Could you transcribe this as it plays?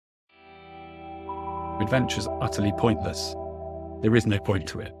adventure's utterly pointless. There is no point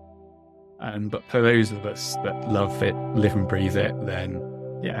to it. But for those of us that love it, live and breathe it, then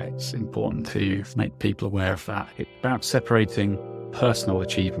yeah, it's important to make people aware of that. It's about separating personal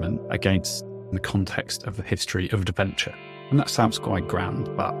achievement against the context of the history of adventure. And that sounds quite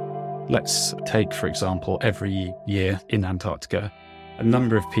grand, but let's take, for example, every year in Antarctica, a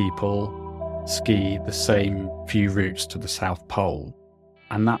number of people ski the same few routes to the South Pole.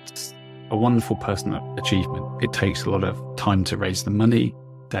 And that's a wonderful personal achievement. It takes a lot of time to raise the money,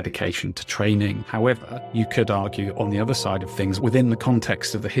 dedication to training. However, you could argue on the other side of things, within the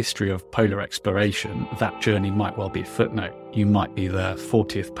context of the history of polar exploration, that journey might well be a footnote. You might be the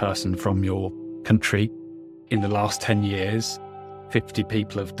 40th person from your country. In the last 10 years, 50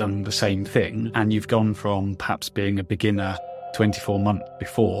 people have done the same thing, and you've gone from perhaps being a beginner 24 months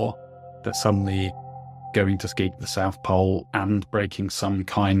before that suddenly going to ski to the South Pole and breaking some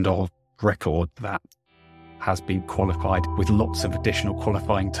kind of record that has been qualified with lots of additional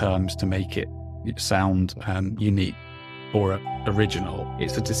qualifying terms to make it sound unique or original.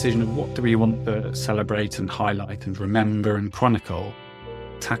 It's a decision of what do we want to celebrate and highlight and remember and chronicle,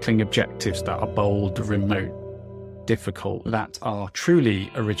 tackling objectives that are bold, remote, difficult, that are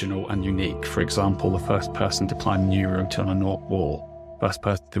truly original and unique. For example, the first person to climb New Routen on the North Wall, first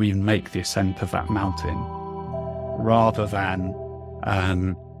person to even make the ascent of that mountain, rather than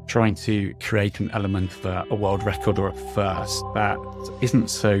trying to create an element of a world record or a first that isn't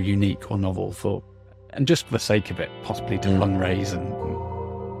so unique or novel and just for the sake of it, possibly to fundraise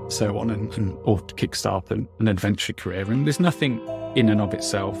and so on, and or to kickstart an adventure career. And there's nothing in and of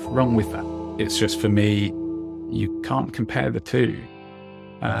itself wrong with that. It's just, for me, you can't compare the two.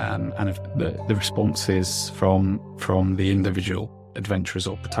 And if the responses from the individual adventurers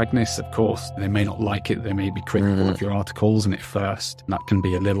or protagonists, of course, they may not like it, they may be critical of your articles, and at first that can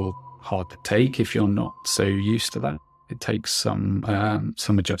be a little hard to take if you're not so used to that. It takes some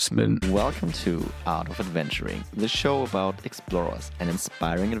adjustment. Welcome to Art of Adventuring, the show about explorers and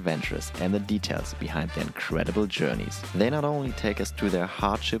inspiring adventurers and the details behind their incredible journeys. They not only take us through their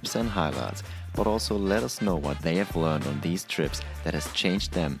hardships and highlights, but also let us know what they have learned on these trips that has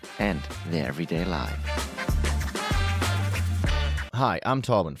changed them and their everyday life. Hi, I'm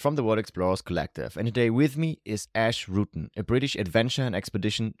Torben from the World Explorers Collective, and today with me is Ash Routen, a British adventure and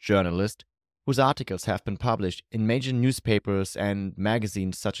expedition journalist whose articles have been published in major newspapers and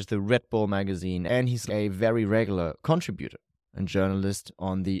magazines such as the Red Bull magazine, and he's a very regular contributor and journalist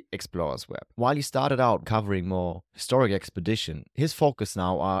on the Explorers web. While he started out covering more historic expedition, his focus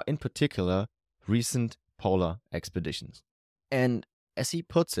now are in particular recent polar expeditions. And as he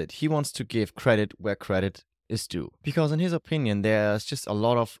puts it, he wants to give credit where credit is due. Because in his opinion, there's just a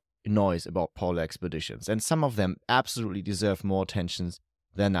lot of noise about polar expeditions, and some of them absolutely deserve more attention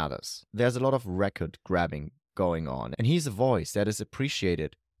than others. There's a lot of record grabbing going on, and he's a voice that is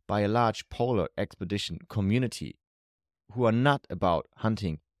appreciated by a large polar expedition community who are not about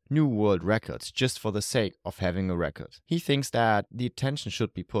hunting new world records just for the sake of having a record. He thinks that the attention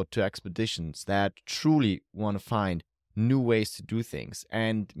should be put to expeditions that truly want to find new ways to do things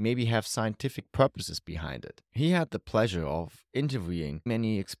and maybe have scientific purposes behind it. He had the pleasure of interviewing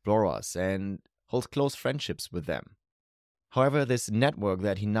many explorers and holds close friendships with them. However, this network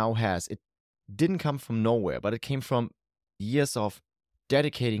that he now has, it didn't come from nowhere, but it came from years of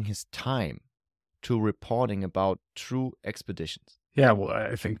dedicating his time to reporting about true expeditions. Yeah, well,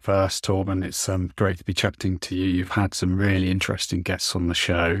 I think first, Torben, it's great to be chatting to you. You've had some really interesting guests on the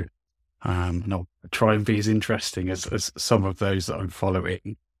show. And I'll try and be as interesting as some of those that I'm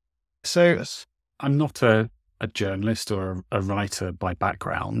following. So I'm not a journalist or a writer by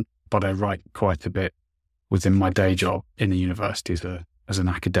background, but I write quite a bit within my day job in the university as an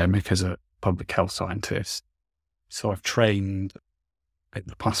academic, as a public health scientist. So I've trained in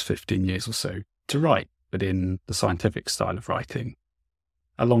the past 15 years or so to write, but in the scientific style of writing.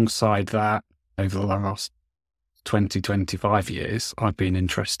 Alongside that, over the last 20, 25 years, I've been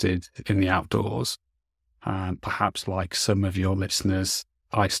interested in the outdoors. Perhaps like some of your listeners,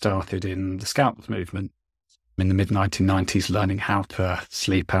 I started in the Scouts movement in the mid-1990s, learning how to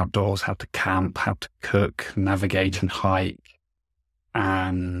sleep outdoors, how to camp, how to cook, navigate and hike.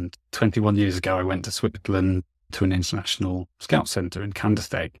 And 21 years ago, I went to Switzerland to an international scout centre in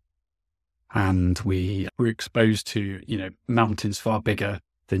Kandersteg. And we were exposed to, mountains far bigger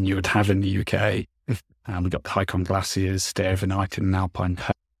than you would have in the UK. We got to hike on glaciers, stay overnight in an alpine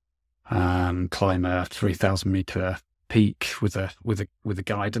hut, climb a 3,000 metre peak with a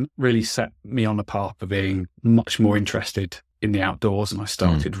guide, and really set me on a path of being much more interested in the outdoors. And I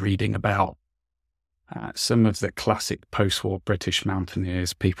started reading about some of the classic post-war British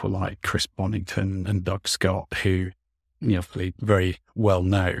mountaineers, people like Chris Bonington and Doug Scott, who, very well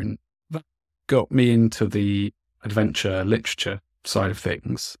known, that got me into the adventure literature side of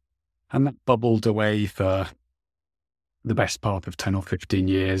things. And that bubbled away for the best part of 10 or 15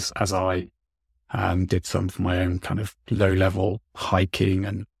 years as I did some of my own kind of low-level hiking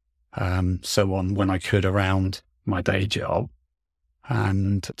and so on when I could around my day job.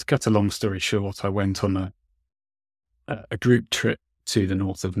 And to cut a long story short, I went on a group trip to the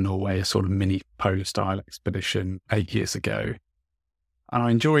north of Norway, a sort of mini polar-style expedition 8 years ago. And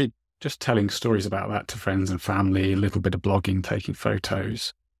I enjoyed just telling stories about that to friends and family, a little bit of blogging, taking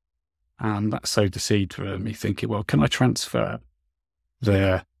photos. And that sowed the seed for me thinking, well, can I transfer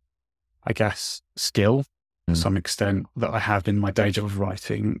the, I guess, skill to some extent that I have in my day job of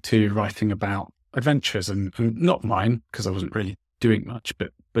writing to writing about adventures and not mine, because I wasn't really doing much,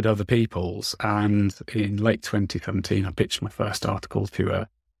 but other people's. And in late 2017, I pitched my first article to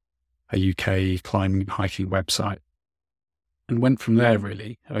a UK climbing and hiking website and went from there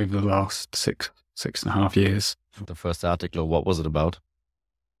really over the last six and a half years. The first article, what was it about?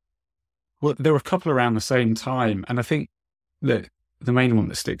 Well, there were a couple around the same time. And I think that the main one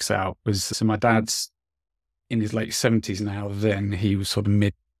that sticks out was, so my dad's in his late 70s now. Then he was sort of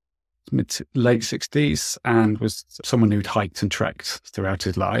mid to late 60s and was someone who'd hiked and trekked throughout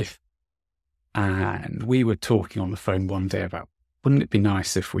his life. And we were talking on the phone one day about, wouldn't it be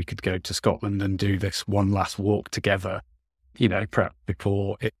nice if we could go to Scotland and do this one last walk together, perhaps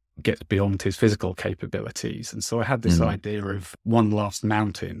before it gets beyond his physical capabilities. And so I had this idea of one last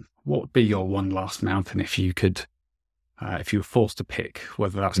mountain. What would be your one last mountain if you could, if you were forced to pick,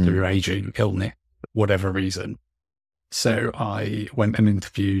 whether that's through aging, illness, whatever reason? So I went and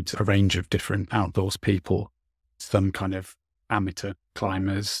interviewed a range of different outdoors people, some kind of amateur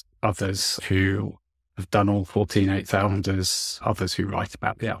climbers, others who have done all 14 8,000ers, others who write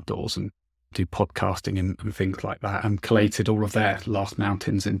about the outdoors and do podcasting and things like that, and collated all of their last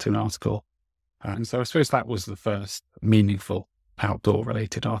mountains into an article. And so I suppose that was the first meaningful outdoor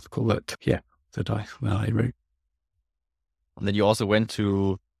related article that I wrote. And then you also went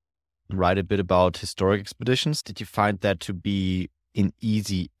to write a bit about historic expeditions. Did you find that to be an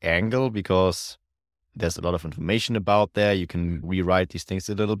easy angle because there's a lot of information about there? You can rewrite these things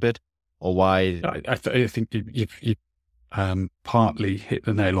a little bit, or why? I think you partly hit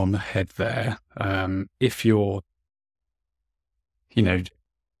the nail on the head there. If you're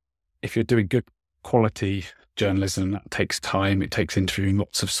doing good quality journalism, that takes time. It takes interviewing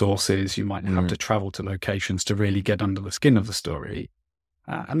lots of sources. You might have to travel to locations to really get under the skin of the story.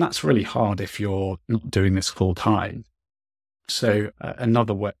 And that's really hard if you're not doing this full time. So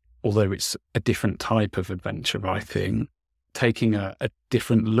another way, although it's a different type of adventure writing, taking a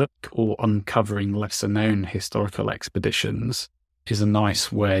different look or uncovering lesser known historical expeditions is a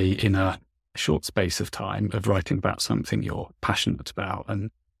nice way in a short space of time of writing about something you're passionate about.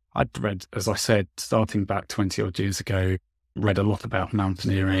 And I'd read, as I said, starting back 20 odd years ago, read a lot about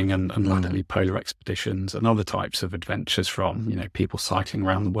mountaineering and latterly polar expeditions and other types of adventures from, people cycling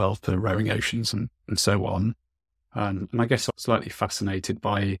around the world for rowing oceans and so on. And I guess I was slightly fascinated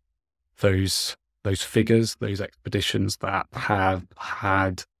by those figures, those expeditions that have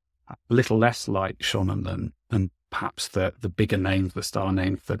had a little less light shone on them than perhaps the bigger names, the star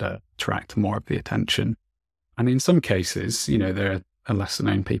names that attract more of the attention. And in some cases, there are lesser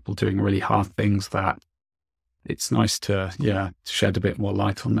known people doing really hard things that it's nice to shed a bit more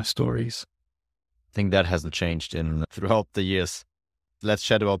light on their stories. I think that hasn't changed throughout the years. Let's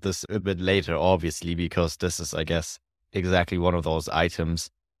chat about this a bit later, obviously, because this is, I guess, exactly one of those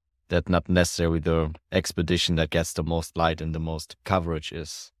items that not necessarily the expedition that gets the most light and the most coverage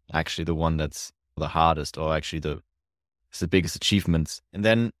is actually the one that's the hardest, or actually the biggest achievements. And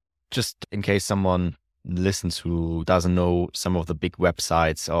then, just in case someone listens who doesn't know some of the big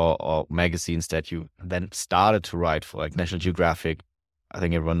websites or magazines that you then started to write for, like National Geographic, I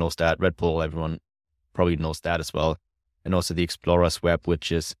think everyone knows that. Red Bull, everyone probably knows that as well. And also the Explorer's Web,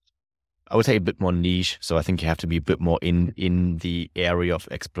 which is, I would say, a bit more niche. So I think you have to be a bit more in the area of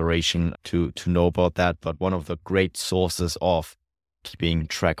exploration to know about that. But one of the great sources of keeping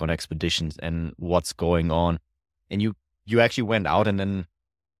track on expeditions and what's going on. And you actually went out and then,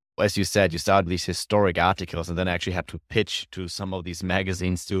 as you said, you started these historic articles and then actually had to pitch to some of these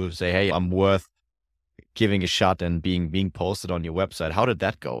magazines to say, hey, I'm worth giving a shot and being posted on your website. How did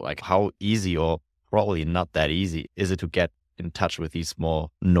that go? Like, how easy, or probably not that easy, is it to get in touch with these more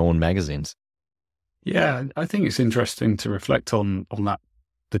known magazines? Yeah, I think it's interesting to reflect on that,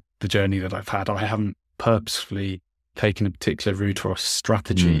 the journey that I've had. I haven't purposefully taking a particular route or a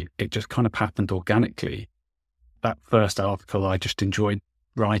strategy. It just kind of happened organically. That first article, I just enjoyed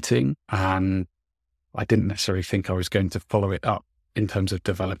writing, and I didn't necessarily think I was going to follow it up in terms of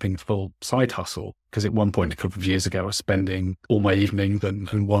developing a full side hustle. Because at one point, a couple of years ago, I was spending all my evenings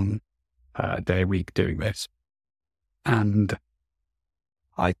and one day a week doing this. And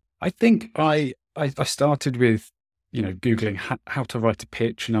I think I started with, Googling how to write a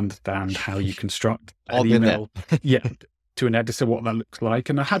pitch and understand how you construct an email to an editor, what that looks like.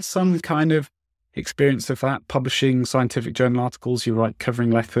 And I had some kind of experience of that, publishing scientific journal articles. You write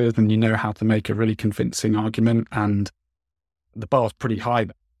covering letters and you know how to make a really convincing argument. And the bar's pretty high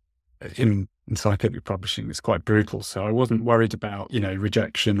in scientific publishing. It's quite brutal. So I wasn't worried about,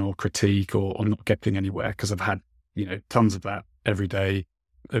 rejection or critique or not getting anywhere, because I've had, tons of that every day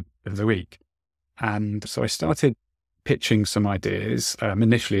of the week. And so I started pitching some ideas,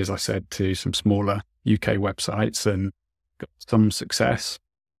 initially, as I said, to some smaller UK websites, and got some success.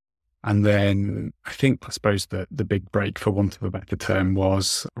 And then I suppose the big break, for want of a better term,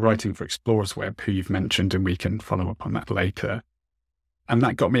 was writing for Explorers Web, who you've mentioned, and we can follow up on that later. And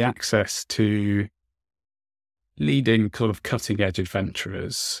that got me access to leading sort of cutting edge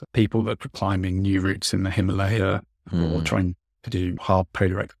adventurers, people that were climbing new routes in the Himalaya or trying to do hard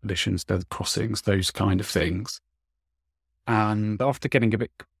polar expeditions, desert crossings, those kind of things. And after getting a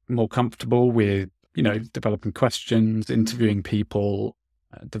bit more comfortable with, developing questions, interviewing people,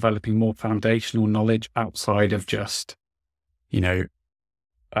 developing more foundational knowledge outside of just,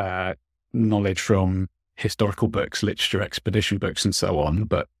 knowledge from historical books, literature, expedition books, and so on,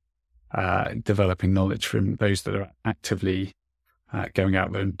 but developing knowledge from those that are actively going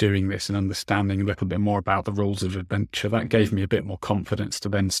out there and doing this and understanding a little bit more about the rules of adventure. That gave me a bit more confidence to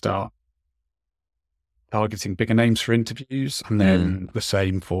then start targeting bigger names for interviews, and then the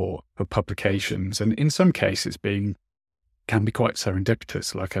same for publications. And in some cases can be quite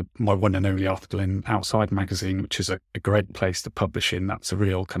serendipitous, like my one and only article in Outside magazine, which is a great place to publish in. That's a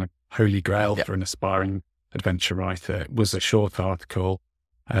real kind of holy grail for an aspiring adventure writer. It was a short article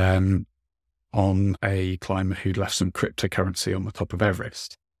on a climber who'd left some cryptocurrency on the top of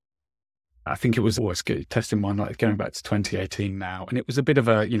Everest. I think it was always good, testing my life, going back to 2018 now. And it was a bit of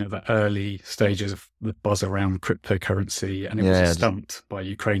the early stages of the buzz around cryptocurrency. And it was a stunt by a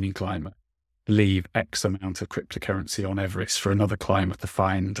Ukrainian climber. Leave X amount of cryptocurrency on Everest for another climber to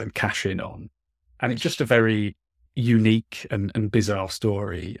find and cash in on. And it's just a very unique and bizarre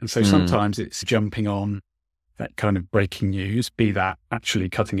story. And so sometimes it's jumping on that kind of breaking news, be that actually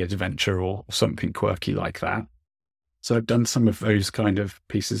cutting edge adventure or something quirky like that. So I've done some of those kind of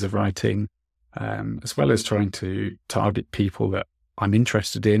pieces of writing, as well as trying to target people that I'm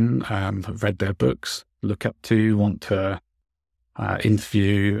interested in, have read their books, look up to, want to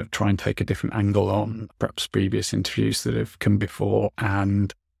interview, try and take a different angle on perhaps previous interviews that have come before.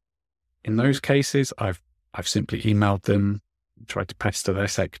 And in those cases, I've simply emailed them, tried to pester their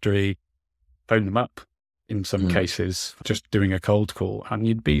secretary, phone them up. In some cases, just doing a cold call, and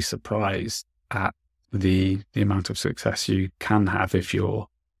you'd be surprised at the amount of success you can have if you're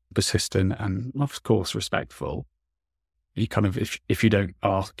persistent and, of course, respectful. You kind of, if you don't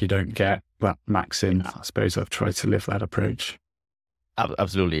ask, you don't get. That maxim, I suppose I've tried to live that approach.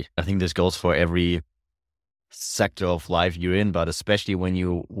 Absolutely. I think this goes for every sector of life you're in, but especially when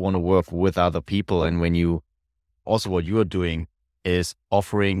you want to work with other people, and when you also, what you're doing is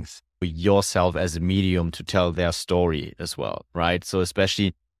offering yourself as a medium to tell their story as well, right? So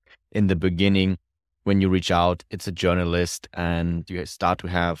especially in the beginning, when you reach out, it's a journalist and you start to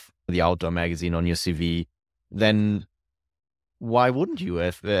have the outdoor magazine on your CV, then why wouldn't you,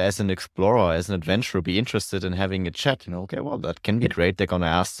 as an explorer, as an adventurer, be interested in having a chat? Okay, well, that can be great. They're going to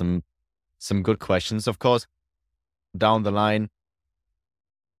ask some good questions. Of course, down the line,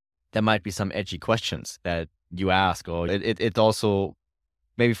 there might be some edgy questions that you ask, or it also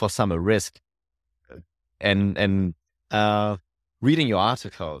maybe for some a risk. And reading your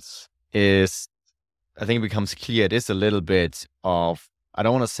articles is, I think it becomes clear it is a little bit of, I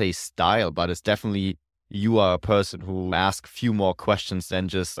don't want to say style, but it's definitely, you are a person who asks a few more questions than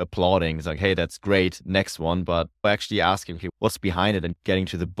just applauding. It's like, hey, that's great, next one. But actually asking, okay, what's behind it, and getting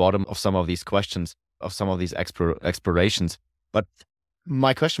to the bottom of some of these questions, of some of these explorations. But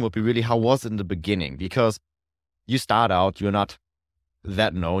my question would be really, how was it in the beginning? Because you start out, you're not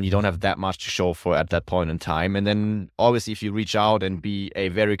that known, you don't have that much to show for at that point in time. And then obviously if you reach out and be a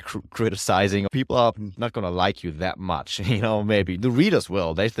very criticizing, people are not going to like you that much. Maybe the readers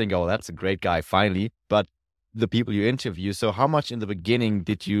will, they think, oh, that's a great guy finally. But the people you interview, so how much in the beginning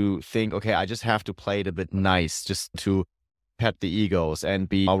did you think, okay, I just have to play it a bit nice just to pet the egos and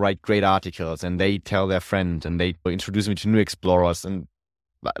write great articles, and they tell their friend and they introduce me to new explorers. And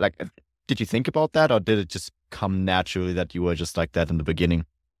like, did you think about that, or did it just come naturally that you were just like that in the beginning?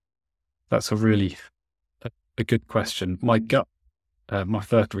 That's a really a good question. My gut, my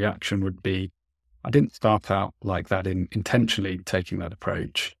first reaction would be, I didn't start out like that in intentionally taking that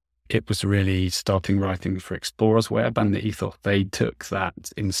approach. It was really starting writing for Explorers Web and the ethos they took that,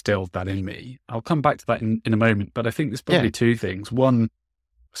 instilled that in me. I'll come back to that in a moment, but I think there's probably two things. One,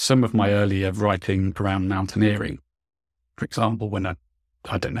 some of my earlier writing around mountaineering, for example, when I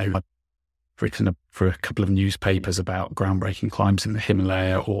don't know, I've written for a couple of newspapers about groundbreaking climbs in the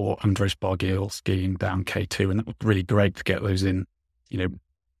Himalaya or Andros Barguil skiing down K2, and that was really great to get those in,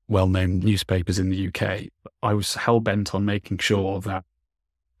 well-known newspapers in the UK. I was hell-bent on making sure that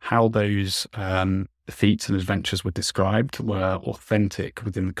how those feats and adventures were described were authentic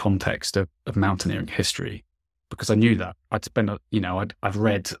within the context of mountaineering history, because I knew that I'd spent, I've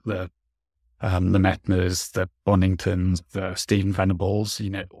read the Metners, the Boningtons, the Stephen Venables,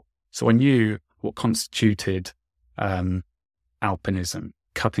 so I knew what constituted alpinism,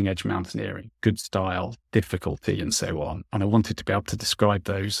 cutting edge mountaineering, good style, difficulty, and so on. And I wanted to be able to describe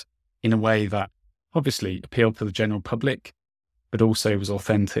those in a way that obviously appealed to the general public, but also was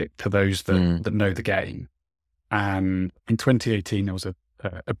authentic to those that know the game. And in 2018, there was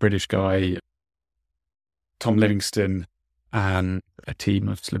a British guy, Tom Livingston, and a team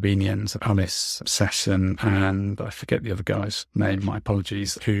of Slovenians, Alice Session, and I forget the other guy's name, my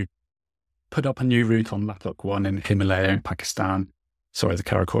apologies, who put up a new route on Latok 1 in Himalaya in Pakistan, the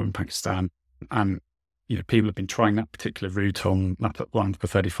Karakoram in Pakistan. And, people have been trying that particular route on Latok 1 for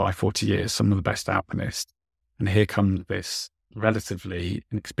 35, 40 years, some of the best alpinists. And here comes this relatively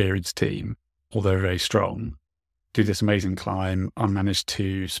inexperienced team, although very strong, do this amazing climb. I managed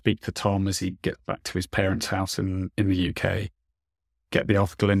to speak to Tom as he gets back to his parents' house in the UK, get the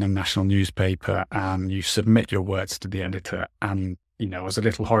article in a national newspaper, and you submit your words to the editor. And, I was a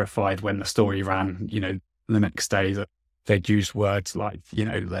little horrified when the story ran, the next day, that they'd used words like,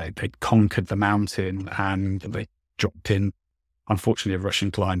 they'd conquered the mountain, and they dropped in, unfortunately, a Russian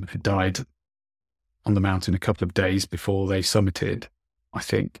climber who died on the mountain a couple of days before they summited, I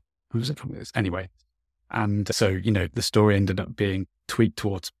think. Who was it from this? Anyway. And so, the story ended up being tweaked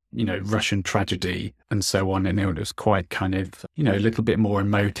towards, Russian tragedy and so on. And it was quite kind of, a little bit more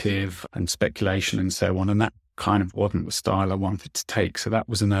emotive and speculation and so on. And that kind of wasn't the style I wanted to take. So that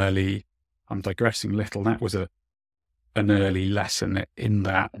was I'm digressing a little, that was an early lesson in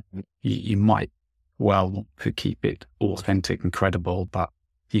that you might want to keep it authentic and credible, but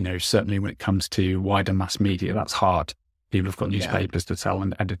certainly when it comes to wider mass media, that's hard. People have got newspapers to tell,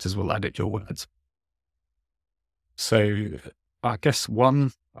 and editors will edit your words. So I guess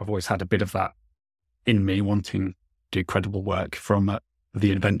one, I've always had a bit of that in me, wanting to do credible work from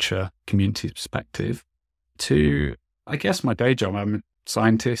the adventure community perspective. To, I guess, my day job, I'm a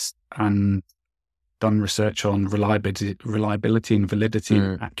scientist and done research on reliability and validity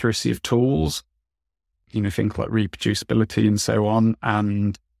and accuracy of tools, things like reproducibility and so on.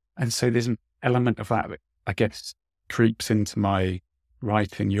 And so there's an element of that I guess creeps into my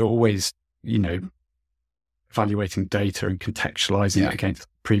writing. You're always, evaluating data and contextualizing it against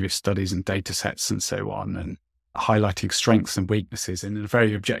previous studies and data sets and so on, and highlighting strengths and weaknesses in a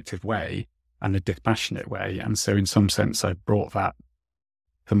very objective way and a dispassionate way. And so in some sense, I brought that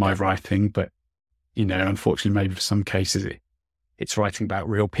to my writing, but, unfortunately, maybe for some cases, it's writing about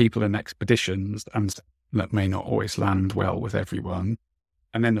real people and expeditions, and that may not always land well with everyone.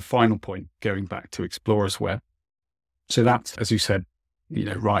 And then the final point, going back to Explorers Web. So that's, as you said,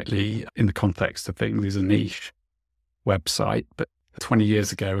 rightly in the context of things, is a niche website. But 20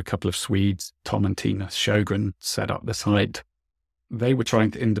 years ago, a couple of Swedes, Tom and Tina Sjögren, set up the site. They were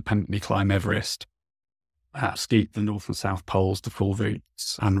trying to independently climb Everest, ski the North and South Poles, the full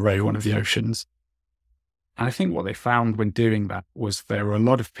routes, and row one of the oceans. And I think what they found when doing that was there were a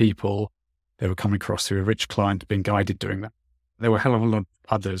lot of people they were coming across who were rich clients being guided doing that. There were a hell of a lot of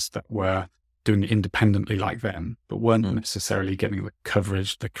others that were doing it independently like them, but weren't necessarily getting the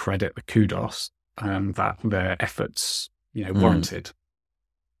coverage, the credit, the kudos that their efforts, warranted.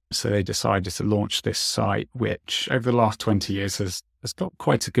 So they decided to launch this site, which over the last 20 years has got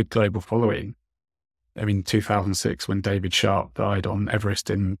quite a good global following. I mean, 2006, when David Sharp died on Everest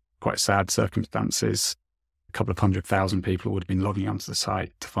in quite sad circumstances, a couple of 100,000 people would have been logging onto the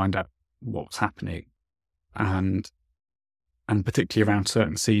site to find out what was happening. And particularly around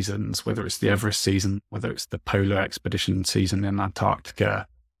certain seasons, whether it's the Everest season, whether it's the polar expedition season in Antarctica,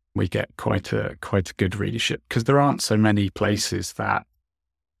 we get quite a good readership, because there aren't so many places that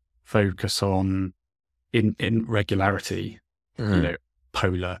focus on in regularity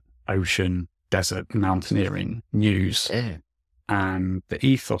polar, ocean, desert, mountaineering news. Yeah. And the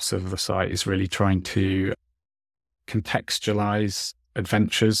ethos of the site is really trying to contextualize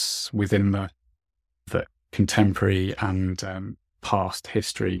adventures within the contemporary and past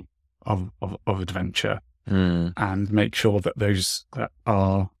history of adventure, and make sure that those that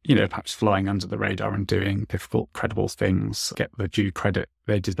are, perhaps flying under the radar and doing difficult, credible things get the due credit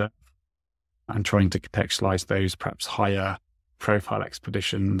they deserve, and trying to contextualize those perhaps higher profile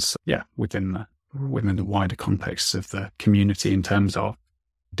expeditions, within the wider context of the community in terms of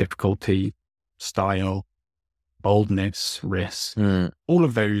difficulty, style, boldness, risk, all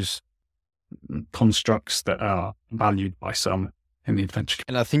of those constructs that are valued by some in the adventure.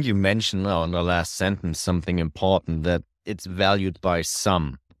 And I think you mentioned now in the last sentence something important, that it's valued by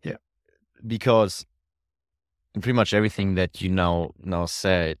some. Yeah. Because pretty much everything that you now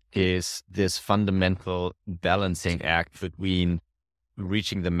said is this fundamental balancing act between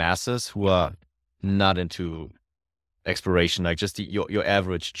reaching the masses who are not into exploration, like just your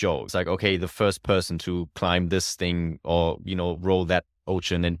average Joe. It's like, okay, the first person to climb this thing or, roll that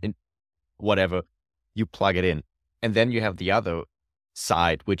ocean and whatever, you plug it in. And then you have the other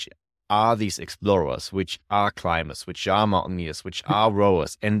side, which are these explorers, which are climbers, which are mountaineers, which are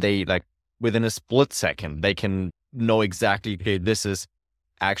rowers. And they, like, within a split second, they can know exactly, okay, this is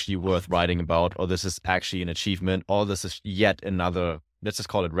actually worth writing about, or this is actually an achievement, or this is yet another, let's just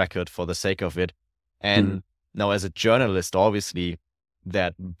call it record for the sake of it. And now as a journalist, obviously,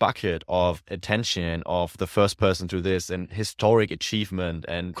 that bucket of attention of the first person to this and historic achievement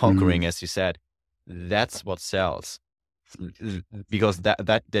and conquering, as you said, that's what sells. Because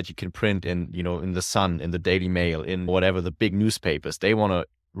that you can print in, in the Sun, in the Daily Mail, in whatever the big newspapers, they want to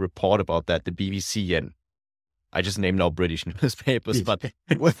report about that, the BBC, and I just named now British newspapers, but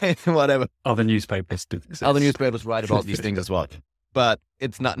whatever. Other newspapers do exist. Other newspapers write about these things as well. But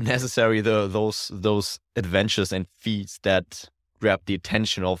it's not necessarily those adventures and feats that grab the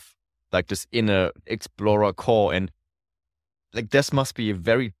attention of, like, this inner explorer core. And, like, this must be a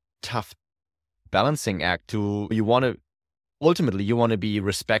very tough balancing act ultimately you want to be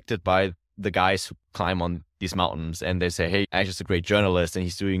respected by the guys who climb on these mountains, and they say, hey, Ash is a great journalist and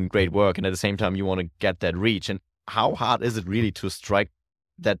he's doing great work. And at the same time, you want to get that reach. And how hard is it really to strike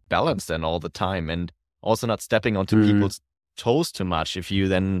that balance then all the time, and also not stepping onto people's toes too much if you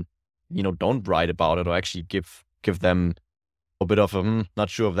then, don't write about it, or actually give them a bit of a,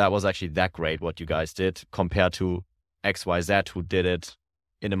 not sure if that was actually that great what you guys did compared to XYZ who did it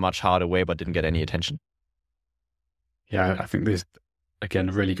in a much harder way but didn't get any attention? Yeah, I think there's, again,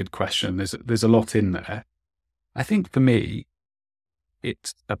 a really good question. There's a lot in there. I think for me,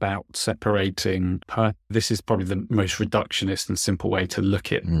 it's about separating. This is probably the most reductionist and simple way to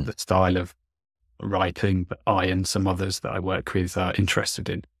look at the style of writing that I and some others that I work with are interested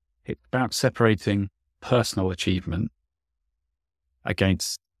in. It's about separating personal achievement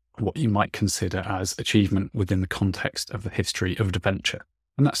against what you might consider as achievement within the context of the history of adventure.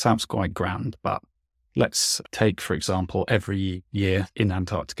 And that sounds quite grand, but let's take, for example, every year in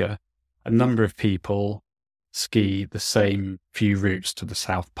Antarctica, a number of people ski the same few routes to the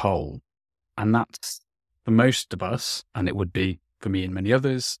South Pole. And that's, for most of us, and it would be for me and many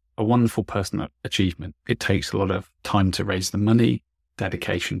others, a wonderful personal achievement. It takes a lot of time to raise the money,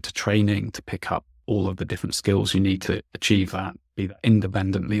 dedication to training, to pick up all of the different skills you need to achieve that, be that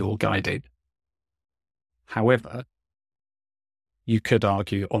independently or guided. However, you could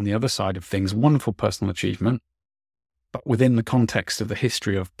argue on the other side of things, wonderful personal achievement, but within the context of the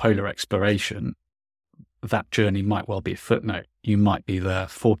history of polar exploration, that journey might well be a footnote. You might be the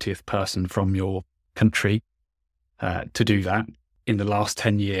 40th person from your country to do that. In the last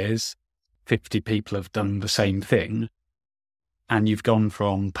 10 years, 50 people have done the same thing. And you've gone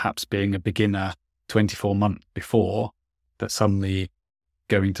from perhaps being a beginner 24 months before, that suddenly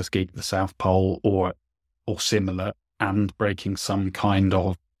going to ski to the South Pole or similar, and breaking some kind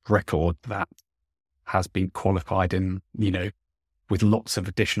of record that has been qualified in, with lots of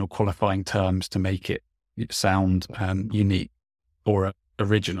additional qualifying terms to make it sound unique or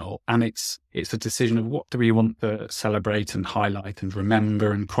original. And it's a decision of what do we want to celebrate and highlight and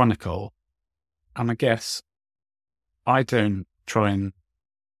remember and chronicle. And I guess I don't try and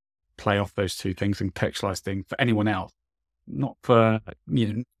play off those two things and contextualize things for anyone else. Not for,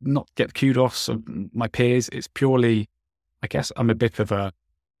 not get kudos of my peers. It's purely, I guess I'm a bit of a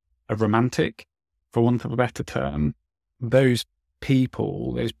romantic, for want of a better term. Those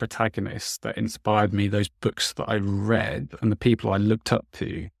people, those protagonists that inspired me, those books that I read and the people I looked up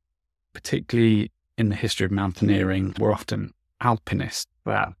to, particularly in the history of mountaineering, were often alpinists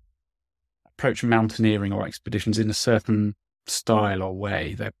that approach mountaineering or expeditions in a certain style or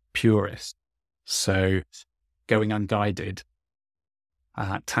way. They're purist. So going unguided,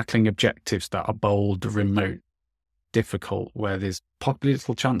 tackling objectives that are bold, remote, difficult, where there's possibly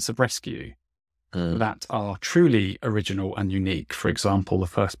little chance of rescue, that are truly original and unique. For example, the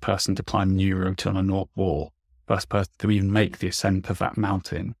first person to climb New Route on a North Wall, first person to even make the ascent of that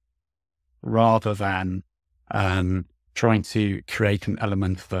mountain, rather than trying to create an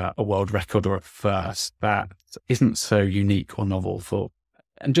element for a world record or a first that isn't so unique or novel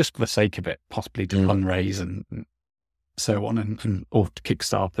and just for the sake of it, possibly to fundraise and so on, and or to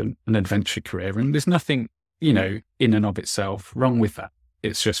kickstart an adventure career. And there's nothing, in and of itself wrong with that.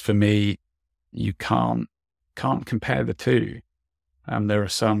 It's just, for me, you can't compare the two. There are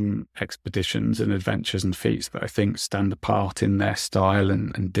some expeditions and adventures and feats that I think stand apart in their style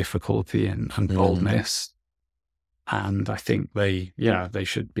and difficulty and boldness. And I think they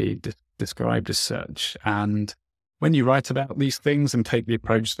should be described as such. And when you write about these things and take the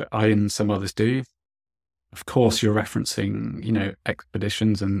approach that I and some others do, of course, you're referencing,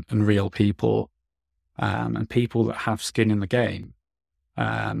 expeditions and real people, and people that have skin in the game.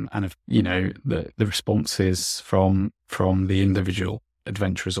 And the responses from the individual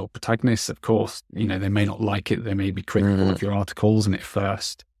adventurers or protagonists, of course, they may not like it. They may be critical of your articles, and at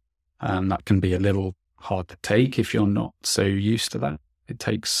first, that can be a little hard to take if you're not so used to that. It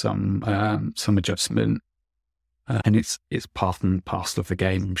takes some adjustment, and it's part and parcel of the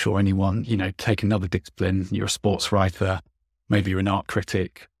game. I'm sure anyone, take another discipline. You're a sports writer, maybe you're an art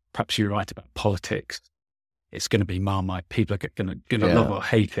critic, perhaps you write about politics. It's going to be Marmite. People are going to love or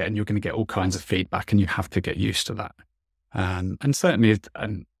hate it, and you're going to get all kinds of feedback, and you have to get used to that. And certainly,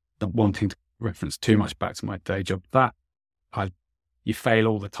 and not wanting to reference too much back to my day job, you fail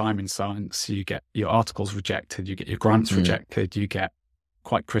all the time in science. You get your articles rejected, you get your grants rejected, you get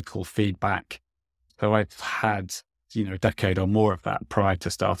quite critical feedback. So I've had, a decade or more of that prior to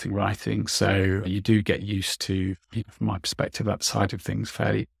starting writing. So you do get used to, from my perspective, that side of things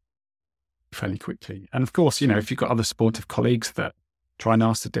fairly quickly. And of course, if you've got other supportive colleagues that try and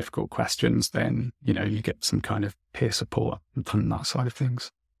ask the difficult questions, then, you get some kind of peer support on that side of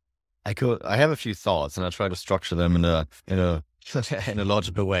things. I have a few thoughts, and I try to structure them in a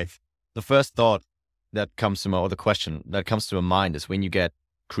logical way. The first thought that comes to the question that comes to my mind is when you get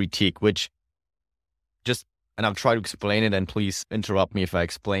critique, which and I'll try to explain it, and please interrupt me if I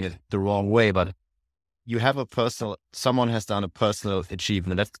explain it the wrong way, but you have someone has done a personal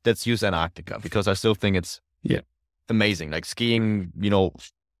achievement. Let's use Antarctica, because I still think it's amazing. Like skiing,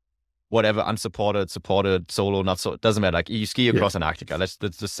 whatever, unsupported, supported, solo, not so, it doesn't matter. Like you ski across Antarctica. Let's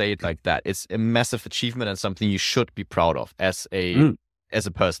just say it like that. It's a massive achievement and something you should be proud of as a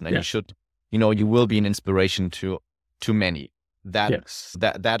person. And you should, you will be an inspiration to many. That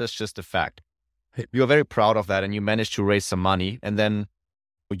is just a fact. You're very proud of that, and you manage to raise some money, and then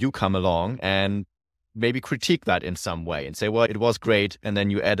you come along and maybe critique that in some way and say, well, it was great. And then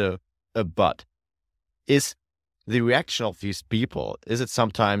you add a but. Is the reaction of these people, is it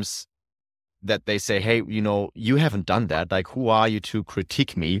sometimes that they say, hey, you haven't done that. Like, who are you to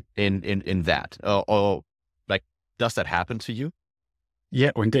critique me in that? Or like, does that happen to you?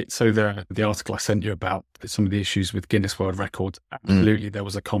 Yeah, well, indeed. So the article I sent you about some of the issues with Guinness World Records, absolutely, there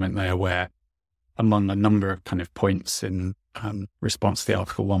was a comment there where, among a number of kind of points in response to the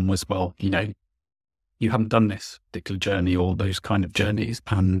article, one was, well, you haven't done this particular journey or those kind of journeys.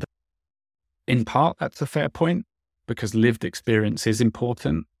 And in part, that's a fair point, because lived experience is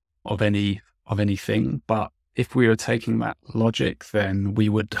important of anything. But if we were taking that logic, then we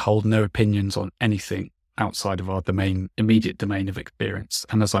would hold no opinions on anything outside of our immediate domain of experience.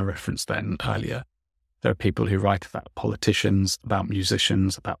 And as I referenced then earlier, there are people who write about politicians, about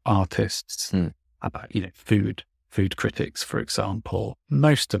musicians, about artists, about, food critics, for example.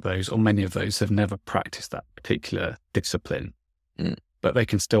 Most of those, or many of those, have never practiced that particular discipline, but they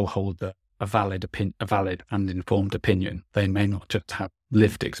can still hold a valid and informed opinion. They may not just have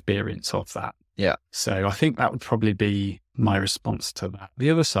lived experience of that. Yeah. So I think that would probably be my response to that.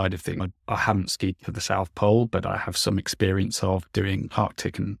 The other side of things, I haven't skied to the South Pole, but I have some experience of doing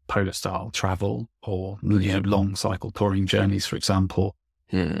Arctic and polar style travel, or long cycle touring journeys, for example,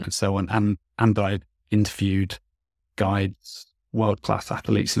 and so on. And I interviewed guides, world-class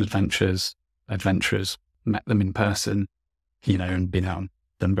athletes and adventurers, met them in person, and been out and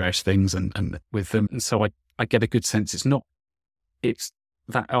done various things and with them. And so I get a good sense. It's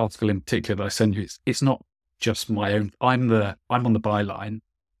that article in particular that I send you. It's not just my own. I'm on the byline.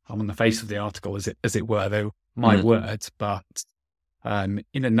 I'm on the face of the article, as it were, though my words, but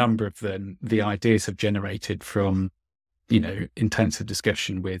in a number of them, the ideas have generated from, intensive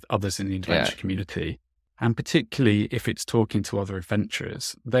discussion with others in the adventure community. And particularly if it's talking to other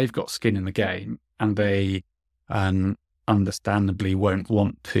adventurers, they've got skin in the game, and they understandably won't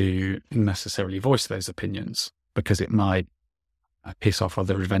want to necessarily voice those opinions because it might piss off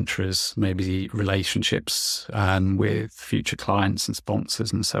other adventurers, maybe relationships with future clients and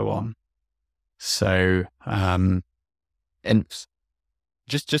sponsors and so on. So, and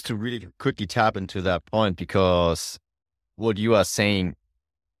just to really quickly tap into that point, because what you are saying,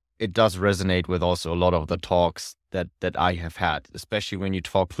 it does resonate with also a lot of the talks that I have had, especially when you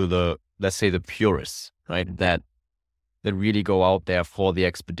talk to let's say the purists, right? That really go out there for the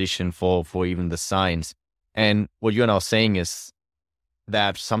expedition, for even the science. And what you're now saying is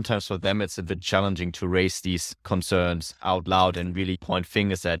that sometimes for them, it's a bit challenging to raise these concerns out loud and really point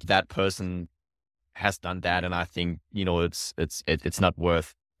fingers at that person has done that. And I think, it's not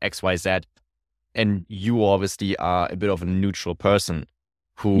worth X, Y, Z. And you obviously are a bit of a neutral person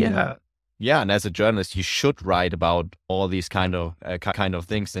who, and as a journalist, you should write about all these kind of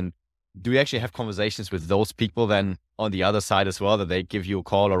things. And do you actually have conversations with those people then on the other side as well, that they give you a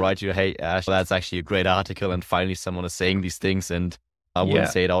call or write you, hey, Ash, that's actually a great article, and finally someone is saying these things, and I wouldn't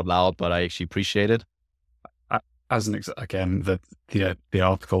say it out loud, but I actually appreciate it? As again, the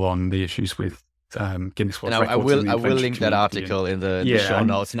article on the issues with Guinness World Records. I will link that article in the show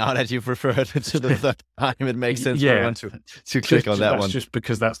notes. Now that you've referred to the third time, it makes sense for everyone to click on that one. Just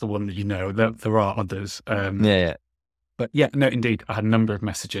because that's the one that there are others. But indeed, I had a number of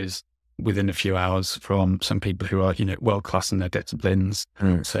messages within a few hours from some people who are, world class in their disciplines,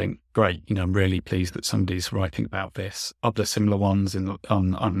 saying, great, I'm really pleased that somebody's writing about this. Other similar ones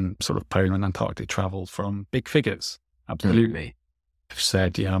on sort of polar and Antarctic travel from big figures. Absolutely. Have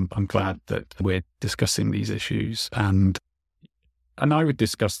said, I'm glad that we're discussing these issues, and I would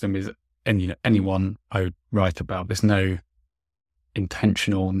discuss them with anyone I would write about. There's no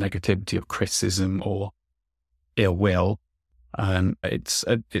intentional negativity or criticism or ill will.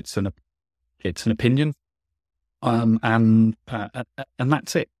 It's an opinion, and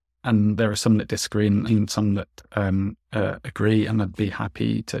that's it. And there are some that disagree and some that agree, and I'd be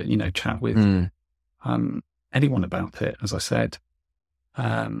happy to chat with anyone about it, as I said.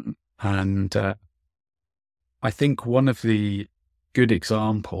 And I think one of the good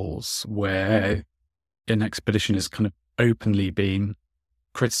examples where an expedition has kind of openly been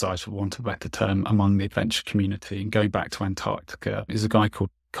criticised, for want of a better term, among the adventure community, and going back to Antarctica, is a guy called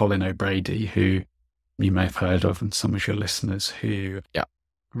Colin O'Brady, who you may have heard of, and some of your listeners, who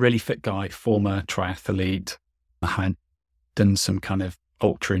really fit guy, former triathlete, had done some kind of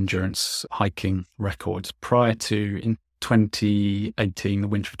ultra endurance hiking records prior to, in 2018, the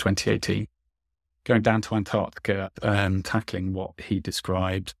winter of 2018, going down to Antarctica, tackling what he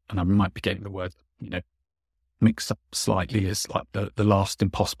described, and I might be getting the word, mixed up slightly, as like the last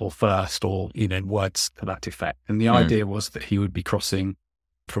impossible first, or, words to that effect. And the idea was that he would be crossing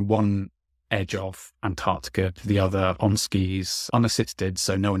from one edge of Antarctica to the other on skis, unassisted,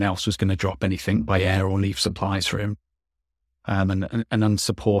 so no one else was going to drop anything by air or leave supplies for him, and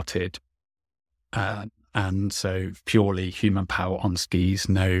unsupported. And so purely human power on skis,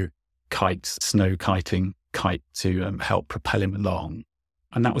 no kites, snow kiting kite to help propel him along.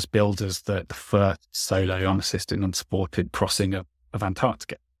 And that was billed as the first solo, unassisted, unsupported crossing of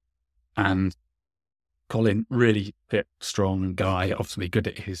Antarctica. And Colin, really fit, strong guy, obviously good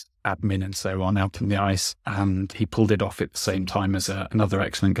at his admin and so on out in the ice. And he pulled it off at the same time as another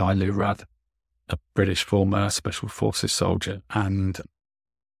excellent guy, Lou Rudd, a British former Special Forces soldier. And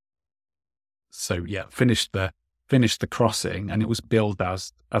so, finished the crossing, and it was billed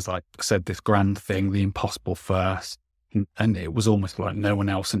as I said, this grand thing, the impossible first. And it was almost like no one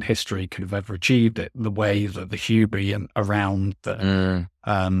else in history could have ever achieved it, the way that the hubris and around the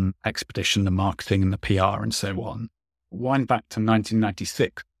expedition, the marketing and the PR and so on. Wind back to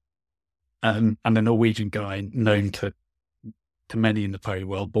 1996, and a Norwegian guy known to many in the polar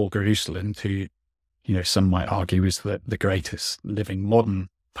world, Borger Usland, who, some might argue is the greatest living modern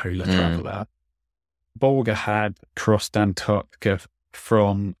polar traveller. Borger had crossed Antarctica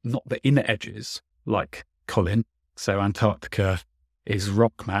from not the inner edges like Colin. So Antarctica is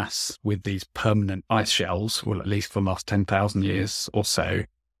rock mass with these permanent ice shelves, well, at least for the last 10,000 years or so.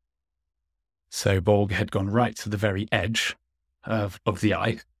 So Borg had gone right to the very edge of the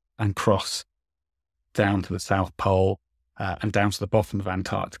ice and crossed down to the South Pole and down to the bottom of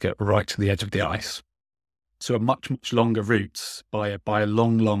Antarctica, right to the edge of the ice. So a much, much longer route by a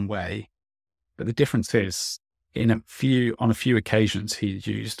long, long way. But the difference is, on a few occasions, he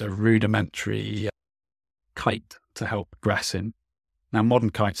used a rudimentary kite to help progress him. Now, modern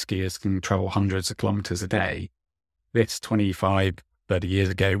kite skiers can travel hundreds of kilometers a day. This 25, 30 years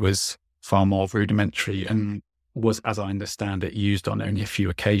ago was far more rudimentary and was, as I understand it, used on only a few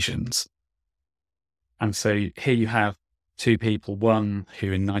occasions. And so here you have two people, one who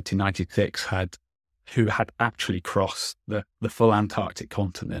in 1996 had actually crossed the full Antarctic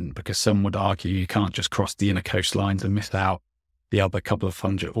continent, because some would argue you can't just cross the inner coastlines and miss out the other couple of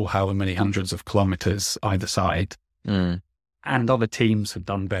hundred or however many hundreds of kilometers either side. Mm. And other teams have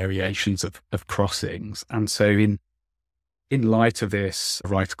done variations of crossings. And so in light of this, a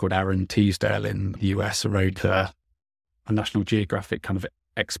writer called Aaron Teasdale in the US wrote a National Geographic kind of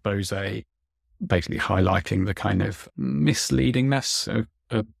expose, basically highlighting the kind of misleadingness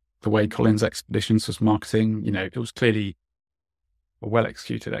of the way Collins Expeditions was marketing. It was clearly a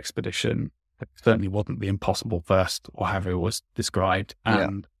well-executed expedition. It certainly wasn't the impossible first, or however it was described.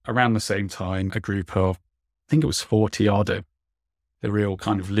 And around the same time, a group of, I think it was 40 odd of the real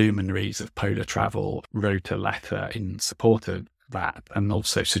kind of luminaries of polar travel wrote a letter in support of that, and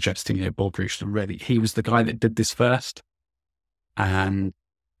also suggesting, Borgrush really, he was the guy that did this first. And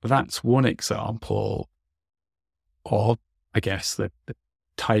that's one example of, I guess, the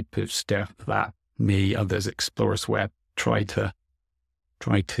type of stuff that me, others, Explorers Web try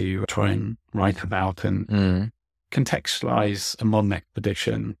and write about and contextualize a modern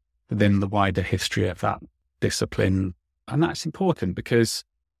expedition within the wider history of that discipline. And that's important because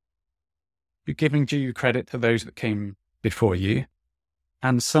you're giving due credit to those that came before you.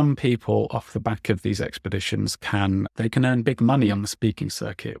 And some people off the back of these expeditions can earn big money on the speaking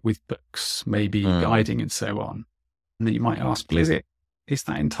circuit with books, maybe guiding and so on. And then you might ask, is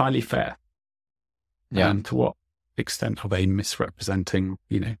that entirely fair? Yeah. And to what extent are they misrepresenting,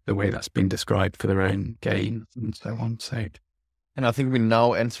 the way that's been described for their own gain and so on? So, and I think we're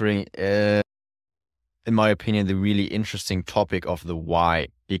now entering, in my opinion, the really interesting topic of the why,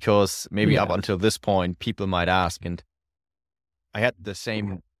 because maybe up until this point, people might ask, and I had the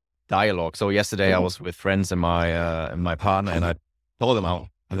same dialogue. So yesterday I was with friends and my partner, and I told them I'm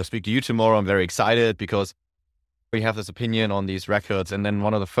going to speak to you tomorrow. I'm very excited because we have this opinion on these records. And then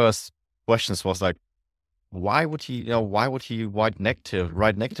one of the first questions was like, why would he write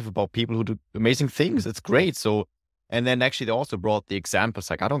negative about people who do amazing things? It's great. So, and then actually they also brought the examples,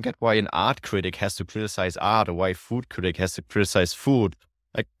 like, I don't get why an art critic has to criticize art, or why a food critic has to criticize food.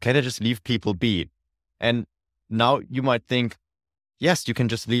 Like, can I just leave people be? And now you might think, yes, you can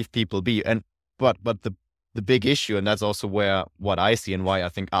just leave people be. But the big issue, and that's also where what I see and why I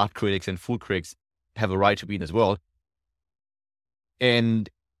think art critics and food critics have a right to be in this world. And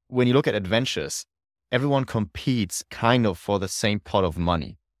when you look at adventures, everyone competes kind of for the same pot of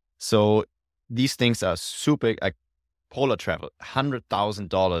money. So these things are super, like polar travel,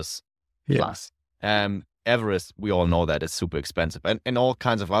 $100,000 plus. Everest, we all know that it's super expensive, and all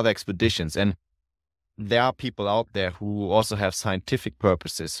kinds of other expeditions. And there are people out there who also have scientific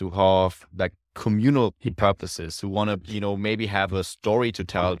purposes, who have like communal purposes, who want to, maybe have a story to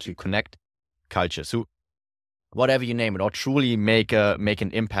tell, to connect cultures, who, whatever you name it, or truly make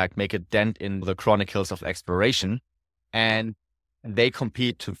an impact, make a dent in the chronicles of exploration. And they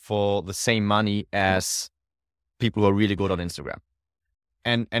compete for the same money as people who are really good on Instagram.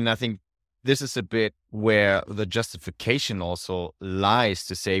 And I think this is a bit where the justification also lies,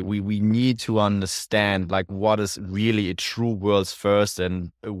 to say we need to understand like what is really a true world's first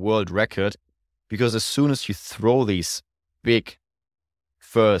and a world record. Because as soon as you throw these big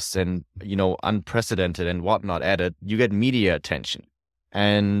firsts and, unprecedented and whatnot at it, you get media attention.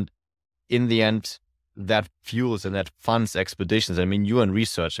 And in the end, that fuels and that funds expeditions. I mean, you're in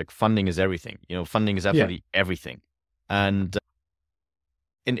research, like funding is everything, funding is absolutely everything. And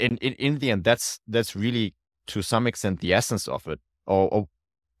in the end, that's really to some extent the essence of it, or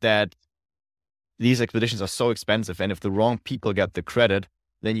that these expeditions are so expensive. And if the wrong people get the credit,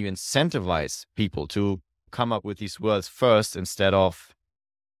 then you incentivize people to come up with these worlds first, instead of,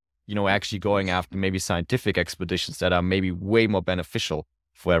 actually going after maybe scientific expeditions that are maybe way more beneficial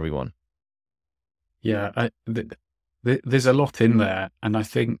for everyone. Yeah, there's a lot in there. And I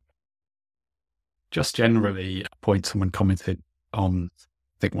think just generally, a point someone commented on,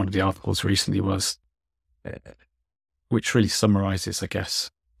 I think one of the articles recently was, which really summarizes, I guess,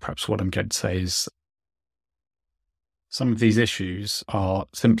 perhaps what I'm going to say is, some of these issues are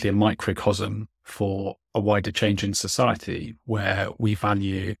simply a microcosm for a wider change in society, where we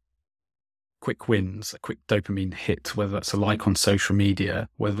value quick wins, a quick dopamine hit, whether that's a like on social media,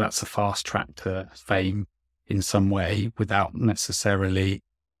 whether that's a fast track to fame in some way, without necessarily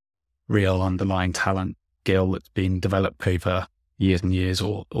real underlying talent, skill that's been developed over years and years,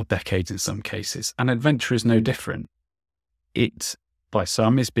 or decades in some cases. And adventure is no different. It, by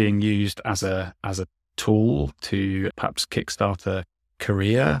some, is being used as a tool to perhaps kickstart a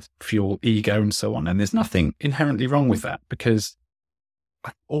career, fuel ego and so on. And there's nothing inherently wrong with that, because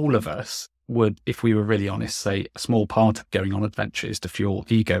all of us would, if we were really honest, say a small part of going on adventure is to fuel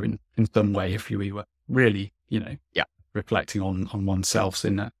ego in some way, if we were really, reflecting on oneself's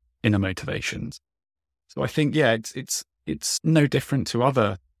inner motivations. So I think, it's no different to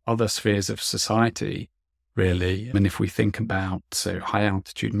other spheres of society, really. And if we think about high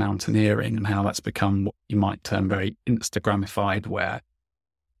altitude mountaineering and how that's become what you might term very Instagramified, where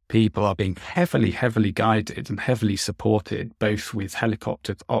people are being heavily, heavily guided and heavily supported, both with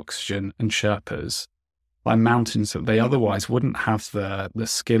helicopters, oxygen and Sherpas, by mountains that they otherwise wouldn't have the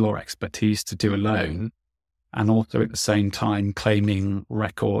skill or expertise to do alone. And also at the same time claiming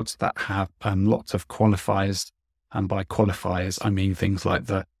records that have lots of qualifiers. And by qualifiers, I mean things like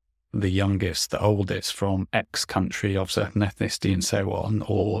the youngest, the oldest from X country of certain ethnicity and so on,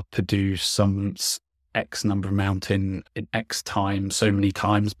 or to do some X number of mountain in X time, so many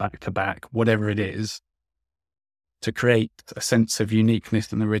times back to back, whatever it is, to create a sense of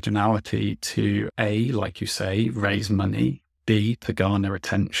uniqueness and originality to A, like you say, raise money, B, to garner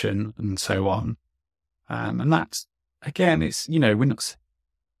attention and so on. And that's, again, it's, we're not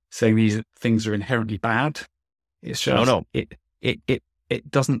saying these things are inherently bad. It's just, No. It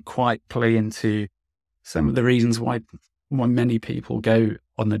doesn't quite play into some of the reasons why many people go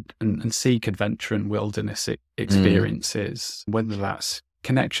on and seek adventure and wilderness experiences, whether that's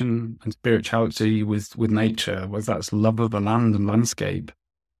connection and spirituality with nature, whether that's love of the land and landscape,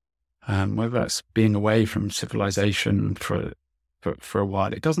 whether that's being away from civilization for a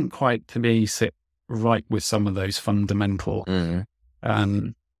while. It doesn't quite, to me, sit right with some of those fundamental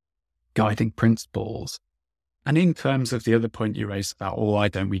guiding principles. And in terms of the other point you raised about, why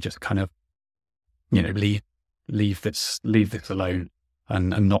don't we just kind of, leave this alone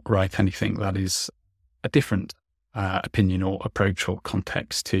and not write anything that is a different opinion or approach or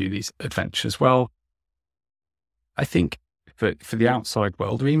context to these adventures? Well, I think for the outside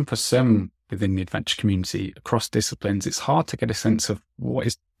world, or even for some within the adventure community across disciplines, it's hard to get a sense of what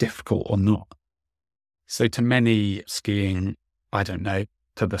is difficult or not. So to many, skiing, I don't know,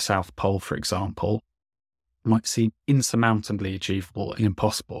 to the South Pole, for example, might seem insurmountably achievable and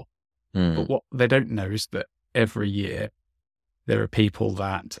impossible. But what they don't know is that every year there are people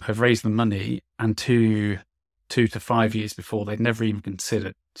that have raised the money, and 2 to 5 years before, they'd never even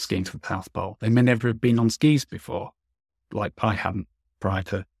considered skiing to the South Pole. They may never have been on skis before, like I hadn't prior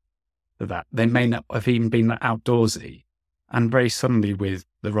to that. They may not have even been that outdoorsy. And very suddenly, with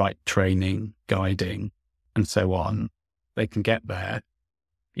the right training, guiding, and so on, they can get there,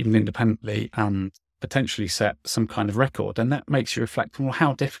 even independently, and potentially set some kind of record. And that makes you reflect on, well,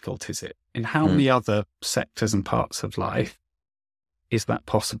 how difficult is it? In how many other sectors and parts of life is that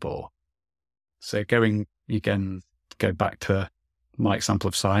possible? So you can go back to my example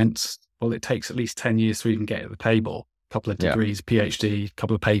of science. Well, it takes at least 10 years to even get at the table, a couple of degrees, PhD, a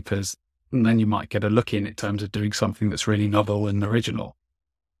couple of papers, and then you might get a look in terms of doing something that's really novel and original.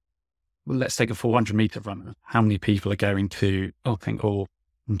 Well, let's take a 400 meter run. How many people are going to think,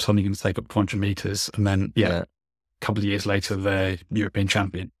 I'm suddenly going to take up 400 meters, and then, a couple of years later, they're European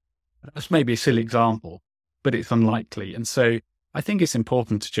champion. That's maybe a silly example, but it's unlikely. And so I think it's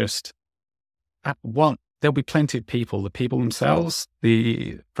important to just, there'll be plenty of people, the people themselves,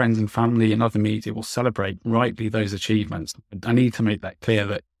 the friends and family and other media will celebrate rightly those achievements. I need to make that clear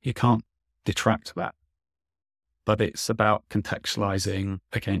that you can't detract that. But it's about contextualizing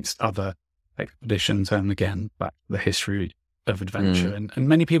against other expeditions, and again, back to the history of adventure. And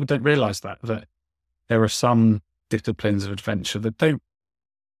many people don't realize that there are some disciplines of adventure that don't,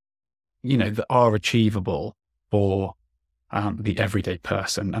 that are achievable for the everyday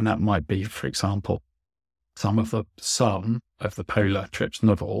person. And that might be, for example, some of the polar trips,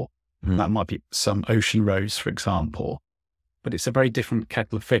 not all. That might be some ocean roads, for example. But it's a very different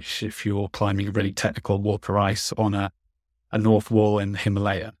kettle of fish if you're climbing a really technical water ice on a North Wall in the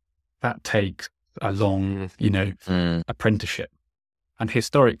Himalaya. That takes a long, apprenticeship. And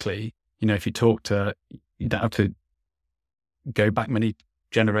historically, if you talk to, you don't have to go back many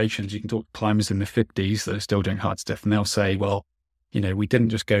generations. You can talk to climbers in the 50s that are still doing hard stuff, and they'll say, well, we didn't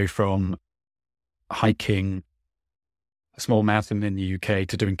just go from hiking a small mountain in the UK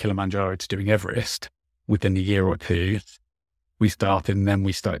to doing Kilimanjaro to doing Everest within a year or two. We started, and then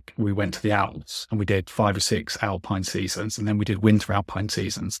we went to the Alps, and we did 5 or 6 alpine seasons, and then we did winter alpine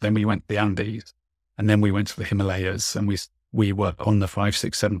seasons. Then we went to the Andes, and then we went to the Himalayas, and we were on the 5,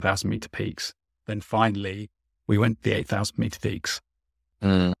 6, 7,000 meter peaks. Then finally we went to the 8,000 meter peaks.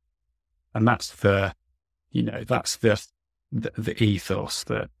 And that's the ethos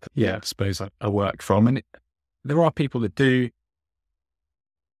that, I suppose I work from. And there are people that do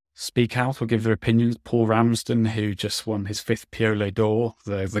speak out or give their opinions. Paul Ramsden, who just won his 5th Piolo d'Or,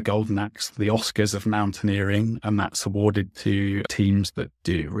 the Golden Axe, the Oscars of mountaineering, and that's awarded to teams that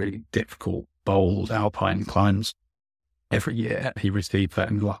do really difficult, bold alpine climbs every year. He received that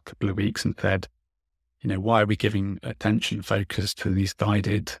in the last couple of weeks and said, why are we giving attention, focus to these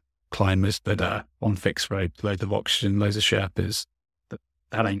guided climbers that are on fixed ropes, loads of oxygen, loads of Sherpas?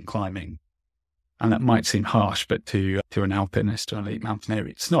 That ain't climbing. And that might seem harsh, but to an alpinist, to an elite mountaineer,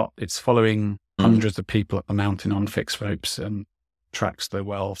 it's not. It's following hundreds of people up the mountain on fixed ropes and tracks that are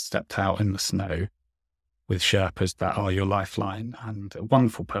well stepped out in the snow with Sherpas that are your lifeline, and a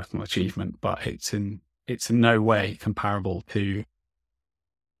wonderful personal achievement, but it's in no way comparable to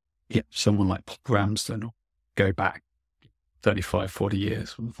someone like Paul Ramsden, or go back 35, 40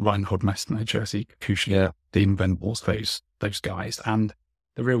 years, Reinhold Messner, Jerzy Kukushka, Dean Venables, those guys. And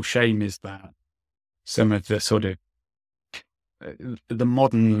the real shame is that some of the sort of the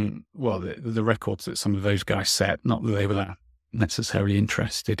modern, the records that some of those guys set, not that they were that necessarily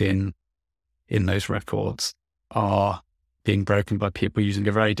interested in those records, are being broken by people using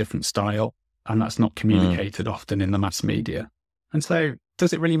a very different style, and that's not communicated often in the mass media. And so,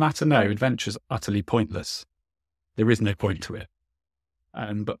 does it really matter? No, adventure's utterly pointless. There is no point to it.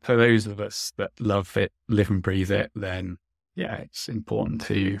 But for those of us that love it, live and breathe it, then it's important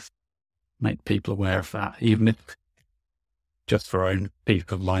to make people aware of that, even if just for our own peace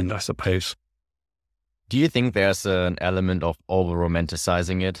of mind, I suppose. Do you think there's an element of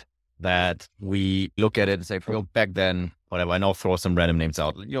over-romanticizing it, that we look at it and say, well, back then, whatever, I now throw some random names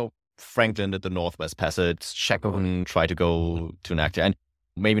out, Franklin did the Northwest Passage, Shackleton tried to go to Antarctica, and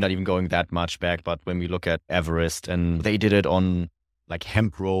maybe not even going that much back, but when we look at Everest, and they did it on like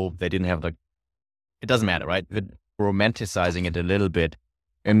hemp rope, they didn't have it doesn't matter, right? Romanticizing it a little bit.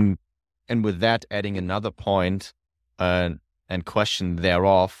 And with that, adding another point and question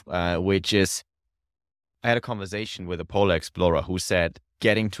thereof, which is, I had a conversation with a polar explorer who said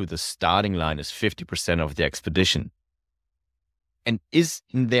getting to the starting line is 50% of the expedition. And is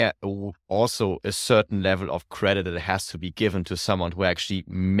there also a certain level of credit that has to be given to someone who actually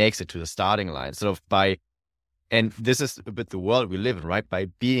makes it to the starting line? And this is a bit the world we live in, right? By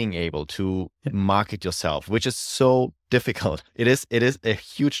being able to market yourself, which is so difficult. It is a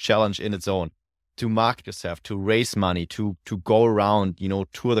huge challenge in its own to market yourself, to raise money, to go around,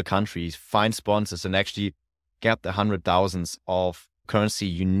 tour the countries, find sponsors, and actually get the hundred thousands of currency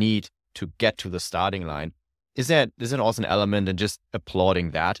you need to get to the starting line. Is that also an element in just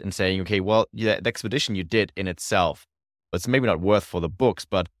applauding that and saying, okay, well, the expedition you did in itself, it's maybe not worth for the books,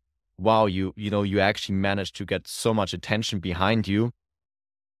 but wow, you actually managed to get so much attention behind you.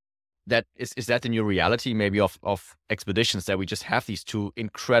 That is that the new reality maybe of expeditions, that we just have these two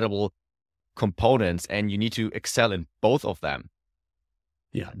incredible components and you need to excel in both of them?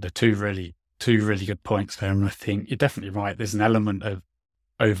 Yeah, the two really good points there. And I think you're definitely right. There's an element of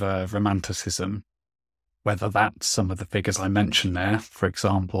over romanticism, whether that's some of the figures I mentioned there, for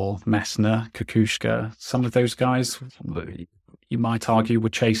example, Messner, Kukushka, some of those guys, you might argue, were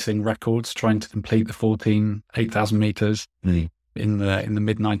chasing records, trying to complete the 8,000 meters in the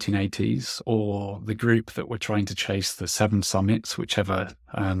mid 1980s, or the group that were trying to chase the 7 summits, whichever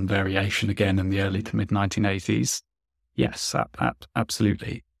variation again in the early to mid 1980s. Yes,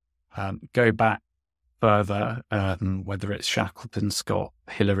 absolutely. Go back further, whether it's Shackleton, Scott,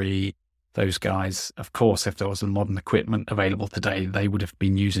 Hillary, those guys, of course, if there was modern equipment available today, they would have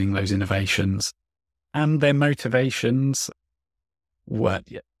been using those innovations. And their motivations were,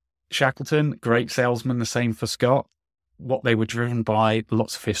 Shackleton, great salesman, the same for Scott. What they were driven by,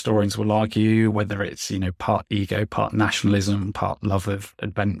 lots of historians will argue, whether it's, part ego, part nationalism, part love of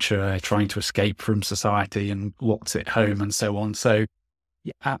adventure, trying to escape from society and what's at home and so on. So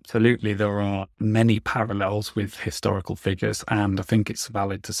absolutely, there are many parallels with historical figures, and I think it's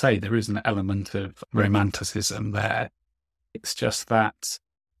valid to say there is an element of romanticism there. It's just that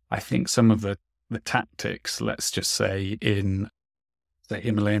I think some of the tactics, let's just say, in the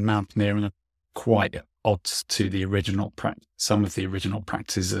Himalayan mountaineering are quite at odds to the original some of the original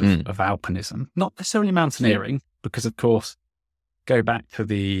practices of alpinism. Not necessarily mountaineering, because of course, go back to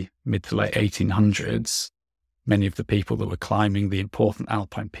the mid to late 1800s, many of the people that were climbing the important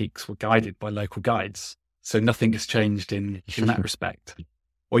alpine peaks were guided by local guides. So nothing has changed in that respect.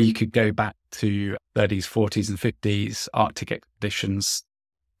 Or you could go back to 30s, 40s and 50s Arctic expeditions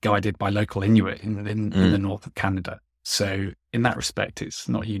guided by local Inuit in the north of Canada. So in that respect, it's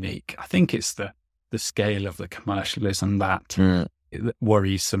not unique. I think it's the scale of the commercialism that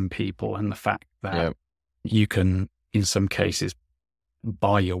worries some people, and the fact that you can, in some cases,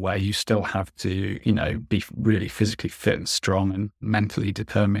 buy your way. You still have to, be really physically fit and strong and mentally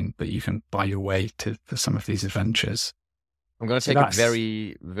determined, but you can buy your way to some of these adventures. I'm going to take a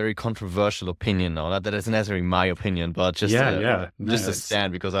very, very controversial opinion now. Not that it's necessarily my opinion, but just just a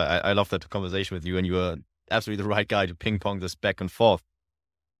stand, because I love that conversation with you, and you are absolutely the right guy to ping pong this back and forth.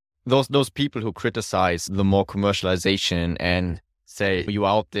 Those people who criticize the more commercialization and say you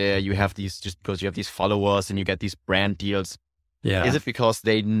out there, you have these just because you have these followers and you get these brand deals. Yeah. Is it because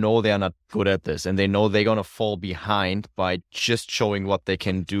they know they're not good at this and they know they're going to fall behind by just showing what they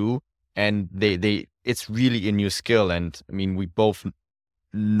can do? And it's really a new skill. And I mean, we both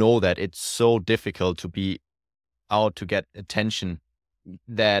know that it's so difficult to be out to get attention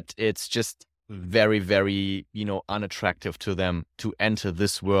that it's just very, very, unattractive to them to enter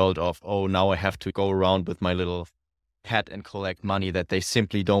this world of, oh, now I have to go around with my little hat and collect money, that they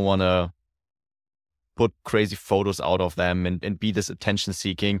simply don't want to put crazy photos out of them and be this attention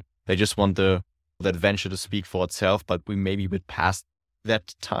seeking. They just want the adventure to speak for itself, but we maybe bit past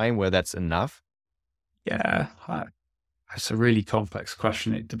that time where that's enough. Yeah, it's a really complex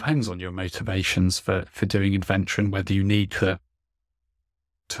question. It depends on your motivations for doing adventure and whether you need to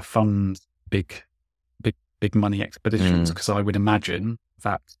fund big money expeditions, because I would imagine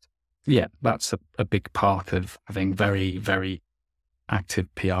that that's a big part of having very, very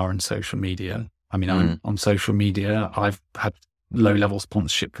active PR and social media. I mean, I'm on social media. I've had low-level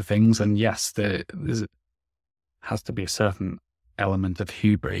sponsorship for things, and yes, there has to be a certain element of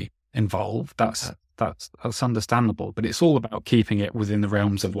hubris involved. That's understandable, but it's all about keeping it within the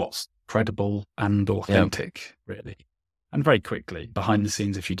realms of what's credible and authentic, really. And very quickly, behind the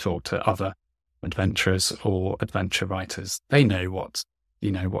scenes, if you talk to other adventurers or adventure writers, they know what's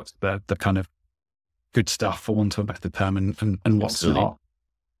the kind of good stuff, for want of a better term, and what's Absolutely. not.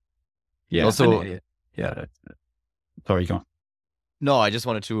 Yeah. Also, Sorry, go on. No, I just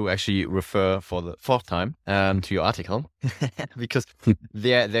wanted to actually refer for the fourth time to your article because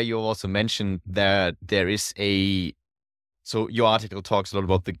there you also mentioned that there is so your article talks a lot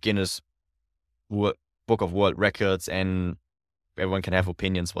about the Guinness Book of World Records, and everyone can have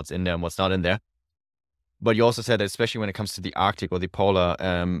opinions what's in there and what's not in there. But you also said that especially when it comes to the Arctic or the polar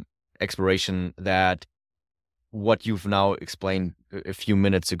exploration, that what you've now explained a few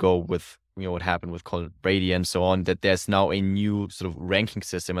minutes ago with what happened with Colin Brady and so on, that there's now a new sort of ranking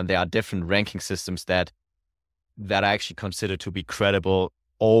system, and there are different ranking systems that are actually considered to be credible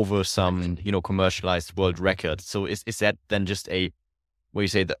over some commercialized world records. So is that then just where you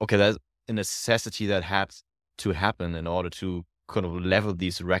say that, okay, that's a necessity that had to happen in order to kind of level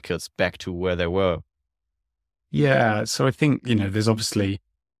these records back to where they were? Yeah, so I think there's obviously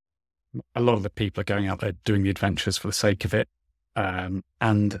a lot of the people are going out there doing the adventures for the sake of it,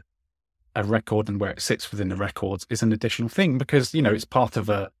 and a record and where it sits within the records is an additional thing, because it's part of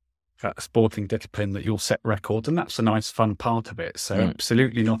a sporting discipline that you'll set records, and that's a nice fun part of it. So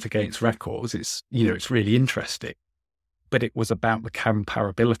absolutely not against records. It's it's really interesting, but it was about the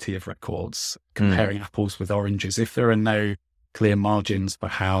comparability of records, comparing apples with oranges. If there are no clear margins for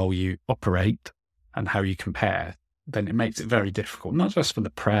how you operate and how you compare, then it makes it very difficult, not just for the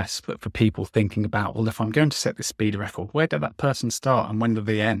press, but for people thinking about, well, if I'm going to set this speed record, where did that person start and when did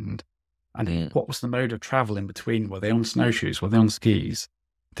they end? And what was the mode of travel in between? Were they on snowshoes? Were they on skis?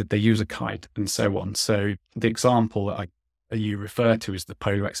 Did they use a kite? And so on. So the example that you refer to is the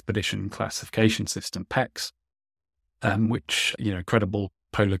Polar Expedition Classification System, PEX, which, credible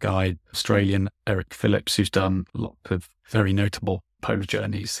polar guide, Australian Eric Phillips, who's done lots of very notable polar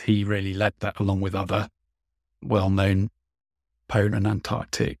journeys. He really led that along with other well-known polar and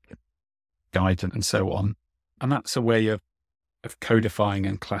Antarctic guides and so on. And that's a way of codifying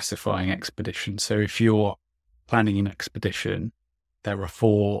and classifying expeditions. So if you're planning an expedition, there are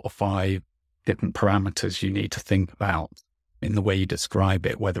 4 or 5 different parameters you need to think about in the way you describe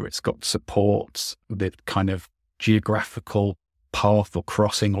it, whether it's got supports, the kind of geographical path or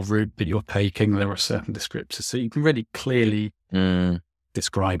crossing or route that you're taking. There are certain descriptors. So you can really clearly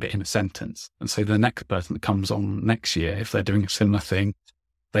describe it in a sentence. And so the next person that comes on next year, if they're doing a similar thing,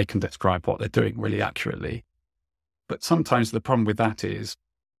 they can describe what they're doing really accurately. But sometimes the problem with that is,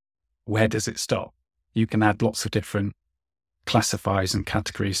 where does it stop? You can add lots of different classifiers and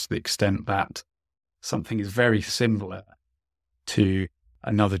categories to the extent that something is very similar to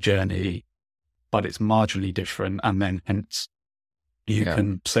another journey, but it's marginally different, and then hence you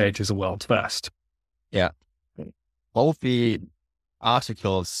can say it is a world first. Yeah. All of the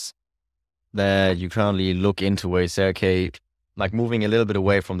articles that you currently look into where you say, okay, like moving a little bit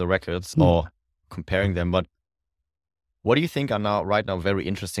away from the records or comparing them, but what do you think are right now very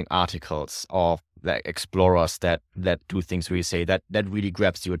interesting articles of like explorers that do things where you say that really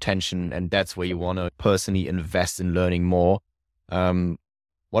grabs your attention, and that's where you want to personally invest in learning more.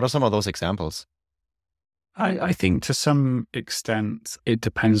 What are some of those examples? I think to some extent it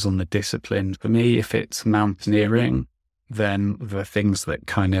depends on the discipline. For me, if it's mountaineering, then the things that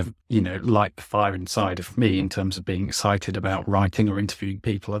kind of, light the fire inside of me in terms of being excited about writing or interviewing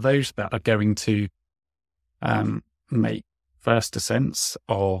people are those that are going to make first ascents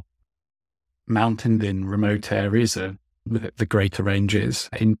or mountains in remote areas of the greater ranges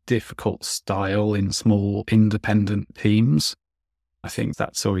in difficult style in small independent teams. I think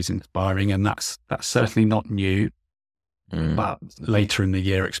that's always inspiring, and that's certainly not new. But later in the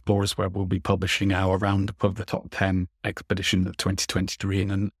year, Explorers Web will be publishing our roundup of the top 10 expeditions of 2023,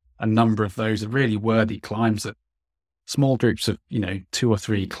 and a number of those are really worthy climbs that small groups of 2 or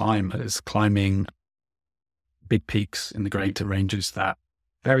 3 climbers climbing big peaks in the greater ranges that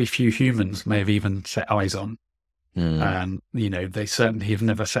very few humans may have even set eyes on. They certainly have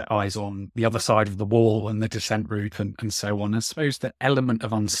never set eyes on the other side of the wall and the descent route and so on. I suppose the element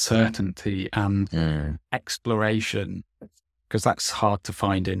of uncertainty and exploration, because that's hard to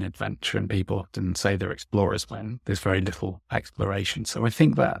find in adventure, and people often say they're explorers when there's very little exploration. So I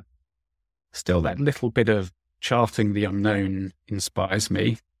think that still that little bit of charting the unknown inspires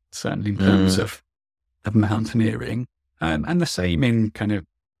me, certainly in terms of mountaineering, and the same in kind of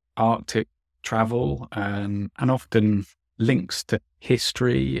Arctic travel, and often links to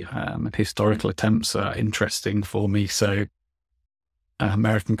history and historical attempts are interesting for me. So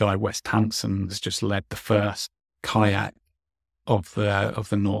American guy West Hansen has just led the first kayak of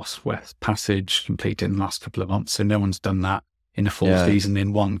the Northwest Passage, completed in the last couple of months. So no one's done that in a full season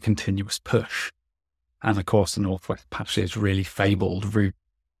in one continuous push. And of course, the Northwest Passage, really fabled route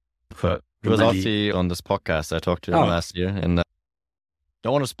for He was actually on this podcast. I talked to him last year, and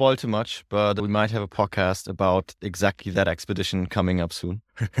don't want to spoil too much, but we might have a podcast about exactly that expedition coming up soon.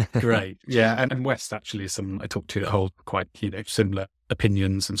 Great. Yeah. And West actually is someone I talked to that hold quite, similar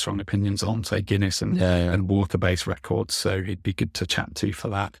opinions and strong opinions on, say, Guinness and water-based records. So he'd be good to chat to for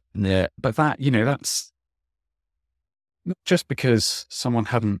that. Yeah. But that, that's not just because someone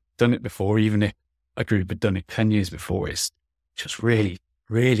hadn't done it before, even if a group had done it 10 years before, it's just really,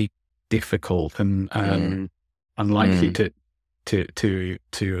 really difficult and unlikely to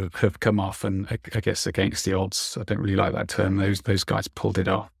have come off, and I guess against the odds. I don't really like that term. Those guys pulled it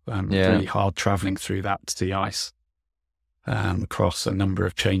off. Really hard traveling through that sea ice across a number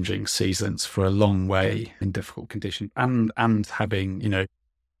of changing seasons for a long way in difficult conditions, and having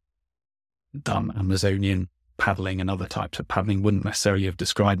done Amazonian paddling and other types of paddling, wouldn't necessarily have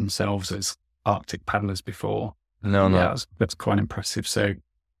described themselves as Arctic paddlers before. No. That's quite impressive. So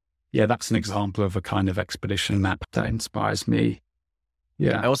yeah, that's an example of a kind of expedition that inspires me.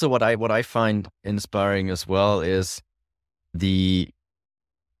 Yeah. Also, what I find inspiring as well is maybe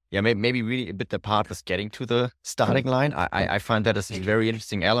really a bit the part with getting to the starting line. I find that is a very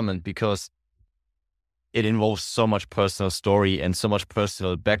interesting element, because it involves so much personal story and so much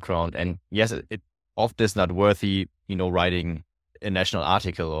personal background. And yes, it often is not worthy, writing a national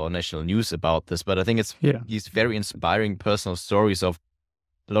article or national news about this, but I think it's these very inspiring personal stories of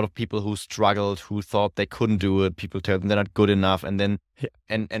a lot of people who struggled, who thought they couldn't do it. People tell them they're not good enough. And then,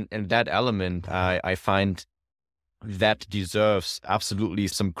 and that element, I find that deserves absolutely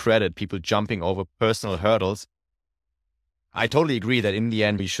some credit. People jumping over personal hurdles. I totally agree that in the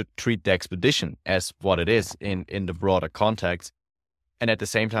end, we should treat the expedition as what it is in the broader context. And at the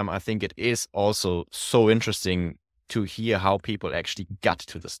same time, I think it is also so interesting to hear how people actually got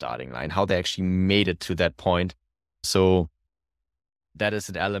to the starting line, how they actually made it to that point. So that is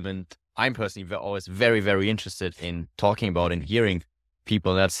an element I'm personally always very, very interested in talking about and hearing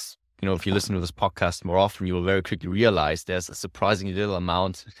people. That's, if you listen to this podcast more often, you will very quickly realize there's a surprisingly little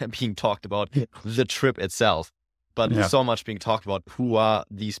amount being talked about the trip itself, but so much being talked about who are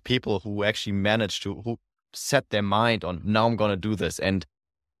these people who actually managed to, who set their mind on, now I'm going to do this. And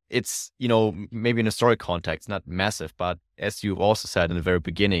it's, maybe in a story context, not massive, but as you've also said in the very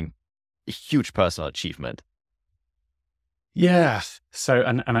beginning, a huge personal achievement. Yeah. So,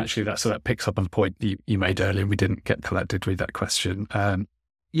 and actually that picks up on the point you made earlier. We didn't get to that, did we? That question.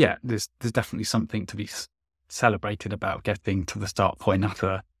 There's definitely something to be celebrated about getting to the start point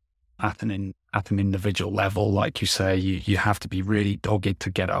at an individual level. Like you say, you have to be really dogged to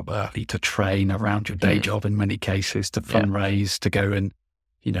get up early, to train around your day job in many cases, to fundraise, to go and,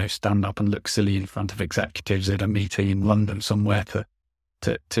 stand up and look silly in front of executives at a meeting in London somewhere to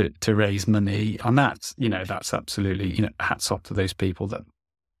raise money. And that's absolutely, hats off to those people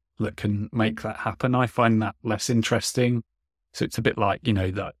that can make that happen. I find that less interesting. So it's a bit like,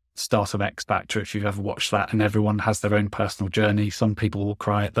 that start of X Factor, if you've ever watched that, and everyone has their own personal journey. Some people will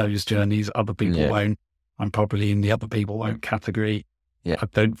cry at those journeys, other people won't. I'm probably in the other people won't category. I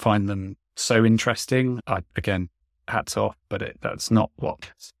don't find them so interesting. Again, hats off, but that's not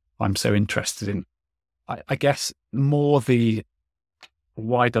what I'm so interested in. I guess more the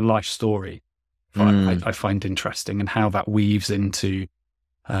wider life story I find interesting, and how that weaves into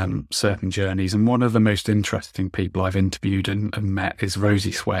certain journeys. And one of the most interesting people I've interviewed and met is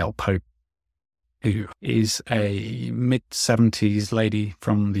Rosie Swale Pope, who is a mid-70s lady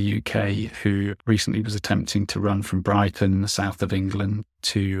from the UK who recently was attempting to run from Brighton, the south of England,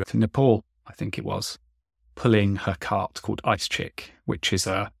 to Nepal, I think it was, pulling her cart called Ice Chick, which is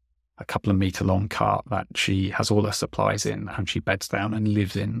a couple of metre long cart that she has all her supplies in, and she beds down and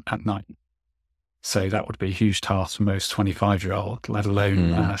lives in at night. So that would be a huge task for most 25-year-olds, let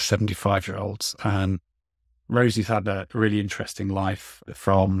alone 75-year-olds. Rosie's had a really interesting life,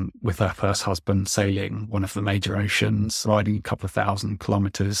 with her first husband sailing one of the major oceans, riding a couple of 1,000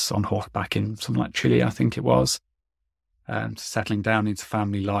 kilometres on horseback in something like Chile, I think it was, and settling down into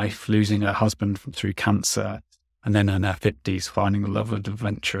family life, losing her husband through cancer, and then in her 50s finding the love of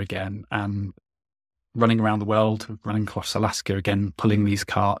adventure again, and running around the world, running across Alaska again, pulling these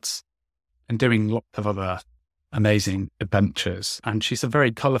carts, and doing lots of other amazing adventures. And she's a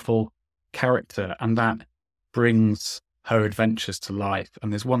very colourful character, and that brings her adventures to life.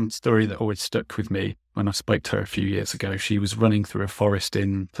 And there's one story that always stuck with me when I spoke to her a few years ago. She was running through a forest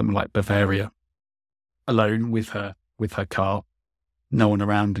in something like Bavaria, alone with her car, no one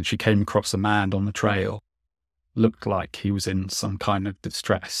around, and she came across a man on the trail. Looked like he was in some kind of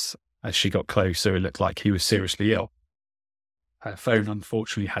distress. As she got closer, it looked like he was seriously ill. Her phone,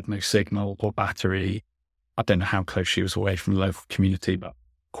 unfortunately, had no signal or battery. I don't know how close she was away from the local community, but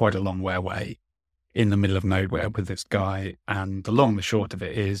quite a long way away, in the middle of nowhere with this guy. And the long and the short of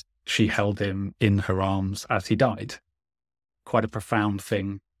it is, she held him in her arms as he died. Quite a profound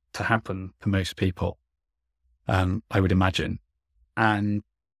thing to happen to most people, I would imagine. And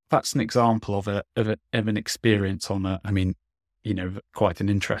that's an example of an experience quite an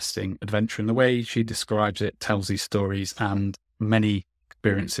interesting adventure. And the way she describes it, tells these stories, and many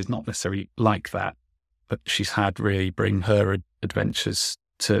experiences, not necessarily like that, but she's had really bring her adventures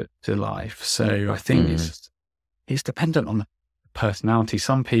to life. So I think it's dependent on the personality.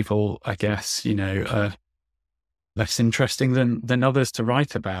 Some people, I guess, are less interesting than others to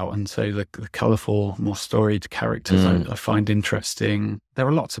write about. And so the colourful, more storied characters I find interesting. There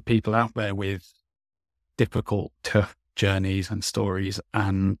are lots of people out there with difficult, tough journeys and stories.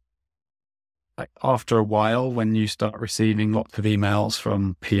 And after a while, when you start receiving lots of emails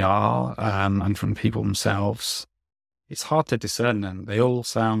from PR and from people themselves, it's hard to discern them. They all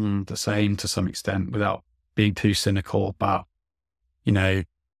sound the same to some extent without being too cynical, but,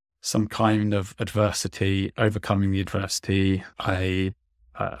 some kind of adversity, overcoming the adversity, a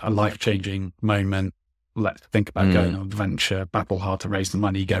life-changing moment. Let's think about going on an adventure, battle hard to raise the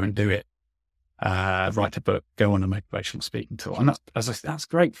money, go and do it. Write a book, go on a motivational speaking tour. And that's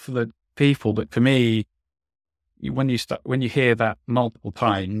great for the people. But for me, when you hear that multiple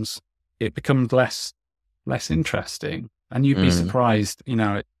times, it becomes less interesting. And you'd be surprised,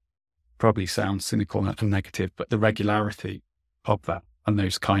 it probably sounds cynical and negative, but the regularity of that and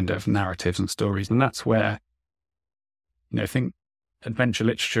those kind of narratives and stories. And that's where, I think adventure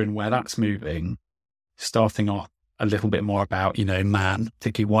literature and where that's moving, starting off a little bit more about, man,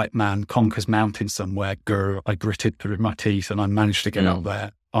 particularly white man, conquers mountains somewhere. Grr, I gritted through my teeth and I managed to get up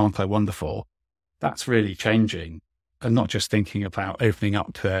there. Aren't I wonderful? That's really changing. And not just thinking about opening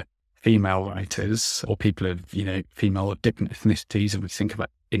up to female writers or people of, female of different ethnicities. And we think about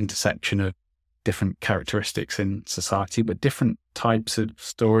intersection of different characteristics in society, but different types of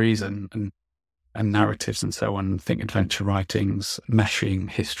stories and narratives and so on. I think adventure writing's meshing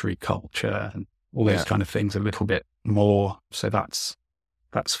history, culture, and all those kind of things a little bit more. So that's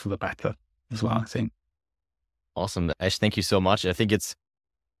for the better as well, I think. Awesome. Ash, thank you so much. I think it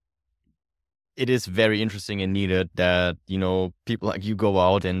is very interesting and needed that, people like you go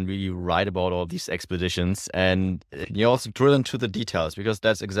out and really write about all these expeditions, and you also drill into the details, because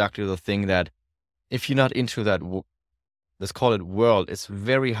that's exactly the thing that if you're not into that, let's call it world, it's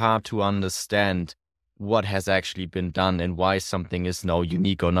very hard to understand what has actually been done and why something is now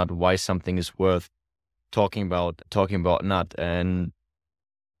unique or not, why something is worth talking about not. And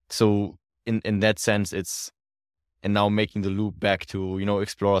so in that sense, and now making the loop back to,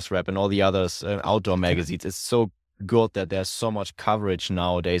 Explorers Rep and all the others, outdoor magazines, it's so good that there's so much coverage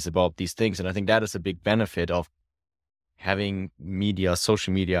nowadays about these things. And I think that is a big benefit of having media,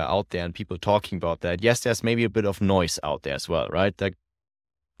 social media out there and people talking about that. Yes, there's maybe a bit of noise out there as well, right?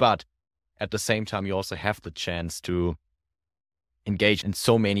 But at the same time, you also have the chance to engage in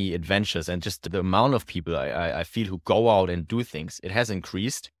so many adventures, and just the amount of people I feel who go out and do things, it has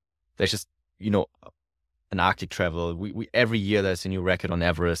increased. There's just, an Arctic travel. We every year there's a new record on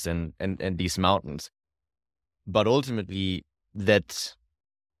Everest and these mountains. But ultimately, that,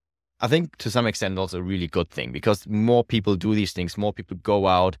 I think to some extent also a really good thing, because more people do these things, more people go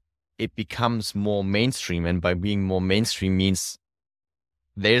out, it becomes more mainstream. And by being more mainstream means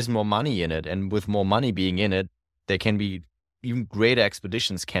there's more money in it. And with more money being in it, there can be even greater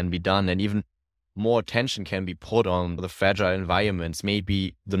expeditions can be done, and even more attention can be put on the fragile environments.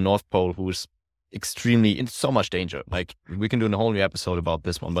 Maybe the North Pole, who's extremely in so much danger. Like, we can do a whole new episode about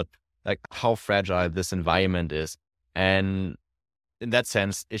this one, but like how fragile this environment is. And in that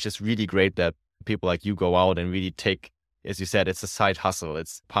sense, it's just really great that people like you go out and really take, as you said, it's a side hustle.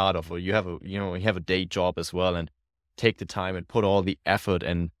 It's part of, you have a day job as well, and take the time and put all the effort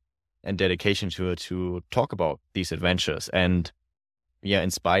and dedication to it to talk about these adventures and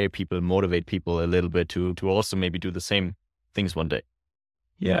inspire people, motivate people a little bit to also maybe do the same things one day.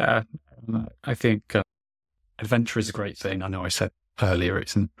 Yeah, I think adventure is a great thing. I know I said earlier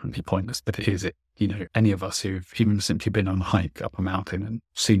it's really pointless, but it is. Any of us who've even simply been on a hike up a mountain and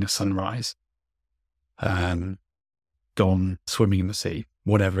seen a sunrise, gone swimming in the sea,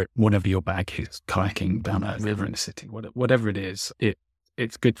 whatever your bag is, kayaking down a river in the city, whatever it is,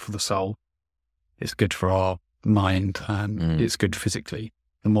 it's good for the soul. It's good for our mind, and it's good physically.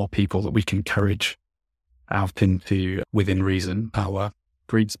 The more people that we can encourage out into, within reason, our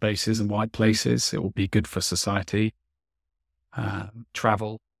green spaces and wide places, it will be good for society.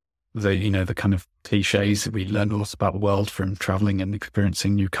 Travel, the kind of cliches that we learn a lot about the world from traveling and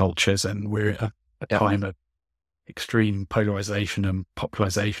experiencing new cultures. And we're at a time of extreme polarization and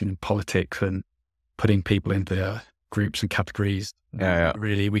popularization in politics and putting people into groups and categories.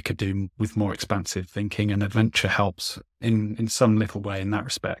 Really, we could do with more expansive thinking, and adventure helps in some little way in that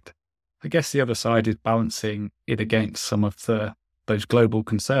respect. I guess the other side is balancing it against some of those global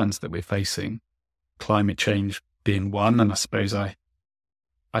concerns that we're facing, climate change being one. And I suppose I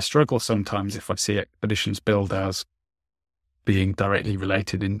struggle sometimes if I see expeditions billed as being directly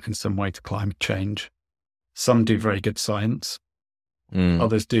related in some way to climate change. Some do very good science.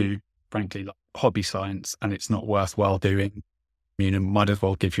 Others do, frankly, like hobby science, and it's not worthwhile doing. Might as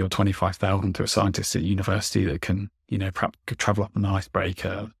well give your 25,000 to a scientist at university that can, perhaps could travel up an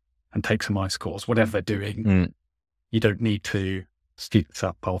icebreaker and take some ice cores, whatever they're doing. You don't need to scoop this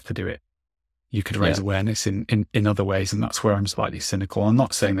up to do it. You could raise awareness in other ways, and that's where I'm slightly cynical. I'm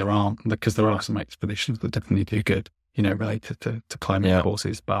not saying there aren't, because there are some expeditions that definitely do good, related to climate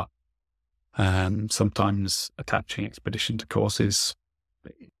causes, but sometimes attaching expedition to causes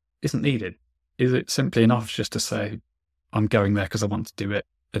isn't needed. Is it simply enough just to say, I'm going there because I want to do it.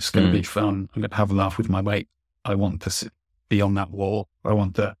 It's going to be fun. I'm going to have a laugh with my mate. I want to be on that wall. I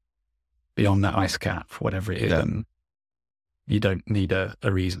want to be on that ice cap, whatever it is. And you don't need a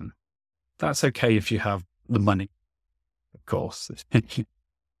reason. That's okay if you have the money, of course. It's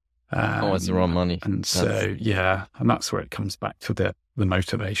the wrong money. And and that's where it comes back to the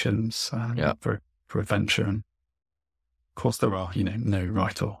motivations for adventure. And of course, there are, no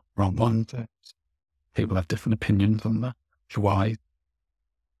right or wrong ones. People have different opinions on the why.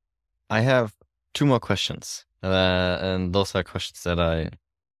 I have two more questions, and those are questions that I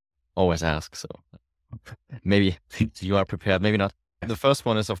always ask. So maybe you are prepared, maybe not. The first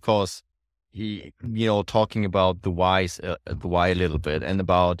one is, of course, talking about the why a little bit, and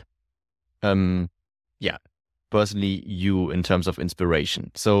about, personally you in terms of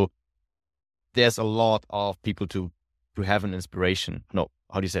inspiration. So there's a lot of people to have an inspiration. No,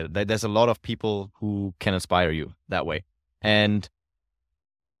 how do you say it? There's a lot of people who can inspire you that way. And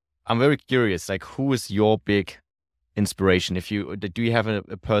I'm very curious, like, who is your big inspiration? Do you have a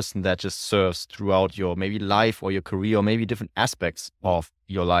person that just serves throughout your maybe life or your career, or maybe different aspects of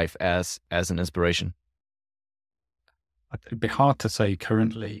your life as an inspiration? It'd be hard to say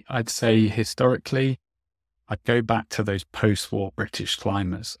currently. I'd say historically, I'd go back to those post-war British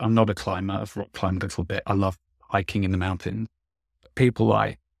climbers. I'm not a climber. I've rock climbed a little bit. I love hiking in the mountains. People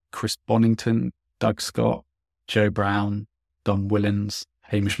like Chris Bonington, Doug Scott, Joe Brown, Don Willens,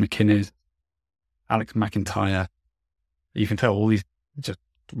 Hamish McInnes, Alex McIntyre. You can tell all these just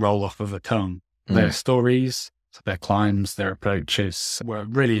roll off of the tongue. Their stories, their climbs, their approaches were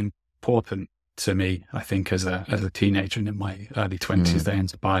really important to me, I think, as a teenager and in my early 20s. They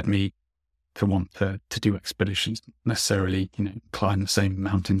inspired me to want to do expeditions, necessarily, climb the same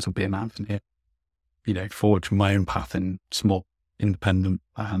mountains or be a mountaineer, forge my own path in small independent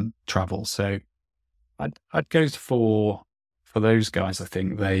travel. So I'd go for for those guys, I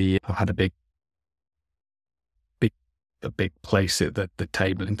think they have had a big place at the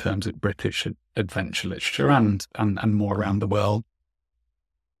table in terms of British adventure literature and more around the world.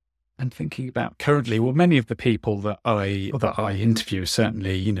 And thinking about currently, well, many of the people that I interview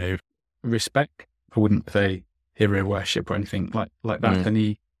certainly, you know, respect. I wouldn't say hero worship or anything like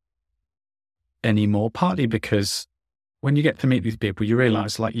that anymore. Partly because when you get to meet these people, you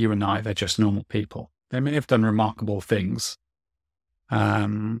realise, like you and I, they're just normal people. They may have done remarkable things,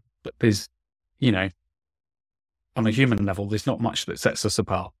 but there's, you know, on a human level, there's not much that sets us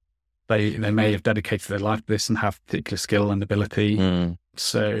apart. They may have dedicated their life to this and have particular skill and ability.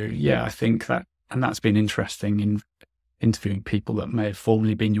 So yeah, I think that's been interesting in interviewing people that may have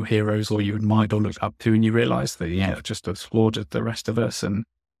formerly been your heroes or you admired or looked up to, and you realise that they're just as flawed as the rest of us, and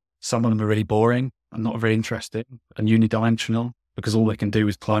some of them are really boring and not very interesting and unidimensional because all they can do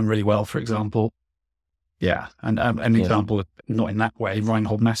is climb really well, for example. Yeah, and an example, not in that way,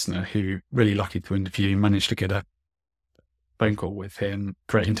 Reinhold Messner, who really lucky to interview, managed to get a phone call with him.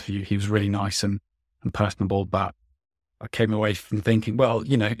 Great interview. He was really nice and personable, but I came away from thinking, well,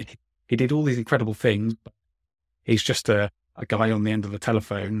 you know, he did all these incredible things, but he's just a guy on the end of the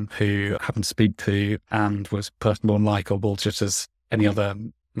telephone who I happened to speak to and was personable and likable, just as any other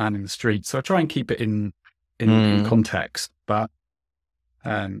man in the street. So I try and keep it in context, but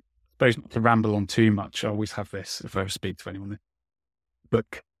I suppose not to ramble on too much. I always have this if I ever speak to anyone.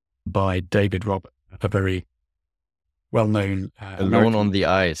 Book by David Roberts, a very well-known Alone on the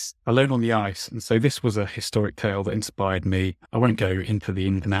Ice. Alone on the Ice. And so this was a historic tale that inspired me. I won't go into the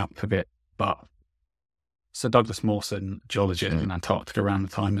ins and outs of it, but Sir Douglas Mawson, geologist in Antarctica around the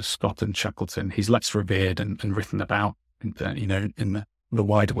time of Scott and Shackleton, he's less revered and written about, in the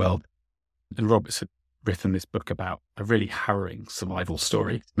wider world. And Roberts had written this book about a really harrowing survival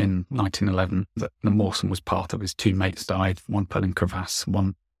story in 1911 that the Mawson was part of. His two mates died, one fell in crevasse,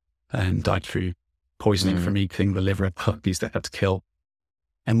 one died through poisoning from eating the liver of puppies they had to kill.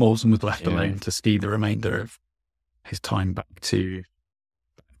 And Mawson was left alone to ski the remainder of his time back to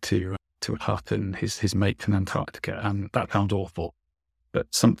a hut and his mates in Antarctica. And that sounds awful,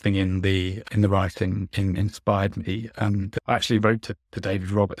 but something in the writing inspired me. And I actually wrote to David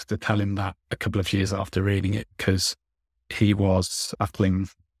Roberts to tell him that a couple of years after reading it, because he was battling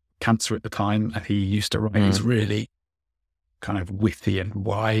cancer at the time, and he used to write these really kind of witty and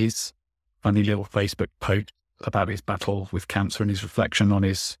wise, funny little Facebook post about his battle with cancer and his reflection on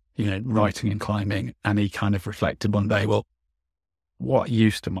his, writing and climbing. And he kind of reflected one day, well, what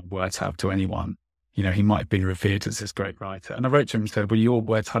use do my words have to anyone? He might have been revered as this great writer. And I wrote to him and said, well, your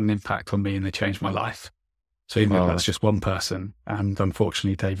words had an impact on me and they changed my life. So even if that's just one person, and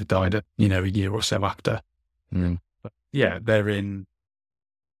unfortunately David died a year or so after. But yeah, they're in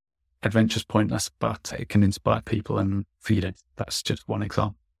Adventure's pointless, but it can inspire people, and that's just one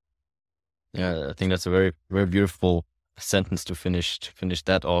example. Yeah, I think that's a very, very beautiful sentence to finish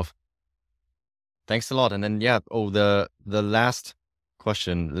that off. Thanks a lot. And then the last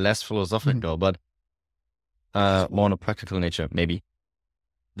question, less philosophical, but more on a practical nature, maybe.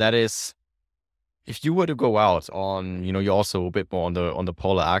 That is, if you were to go out on, you're also a bit more on the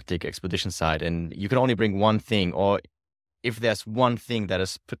polar Arctic expedition side, and you can only bring one thing, or if there's one thing that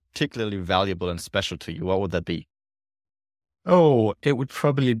is particularly valuable and special to you, what would that be? Oh, it would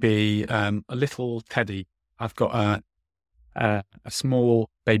probably be a little teddy. I've got a small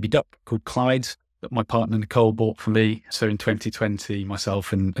baby duck called Clyde that my partner Nicole bought for me. So in 2020,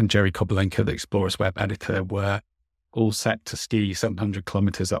 myself and Jerry Kobelenko, the Explorer's web editor, were all set to ski 700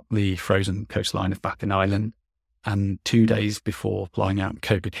 kilometers up the frozen coastline of Baffin Island. And 2 days before flying out,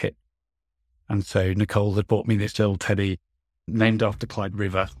 COVID hit. And so Nicole had bought me this little teddy named after Clyde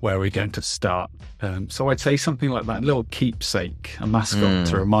River, where we're going to start. So I'd say something like that, a little keepsake, a mascot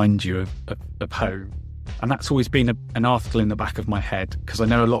to remind you of home. And that's always been an article in the back of my head, because I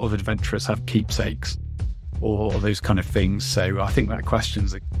know a lot of adventurers have keepsakes or those kind of things. So I think that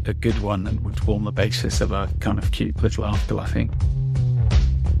question's a good one and would form the basis of a kind of cute little article, I think.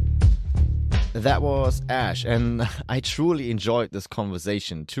 That was Ash, and I truly enjoyed this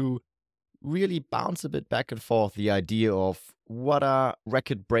conversation to really bounce a bit back and forth the idea of what are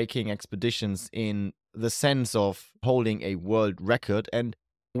record-breaking expeditions in the sense of holding a world record, and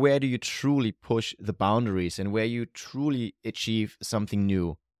where do you truly push the boundaries and where you truly achieve something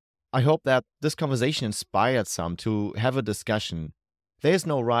new. I hope that this conversation inspired some to have a discussion. There's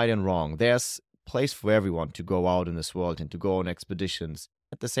no right and wrong. There's place for everyone to go out in this world and to go on expeditions.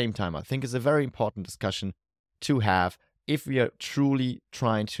 At the same time, I think it's a very important discussion to have if we are truly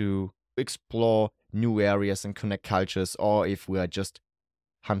trying to explore new areas and connect cultures, or if we are just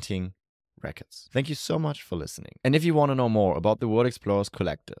hunting Records. Thank you so much for listening. And if you want to know more about the World Explorers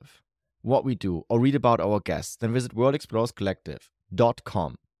Collective, what we do, or read about our guests, then visit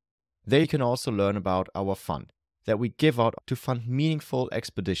worldexplorerscollective.com. There you can also learn about our fund that we give out to fund meaningful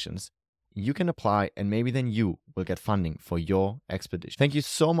expeditions. You can apply and maybe then you will get funding for your expedition. Thank you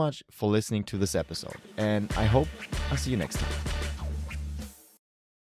so much for listening to this episode, and I hope I'll see you next time.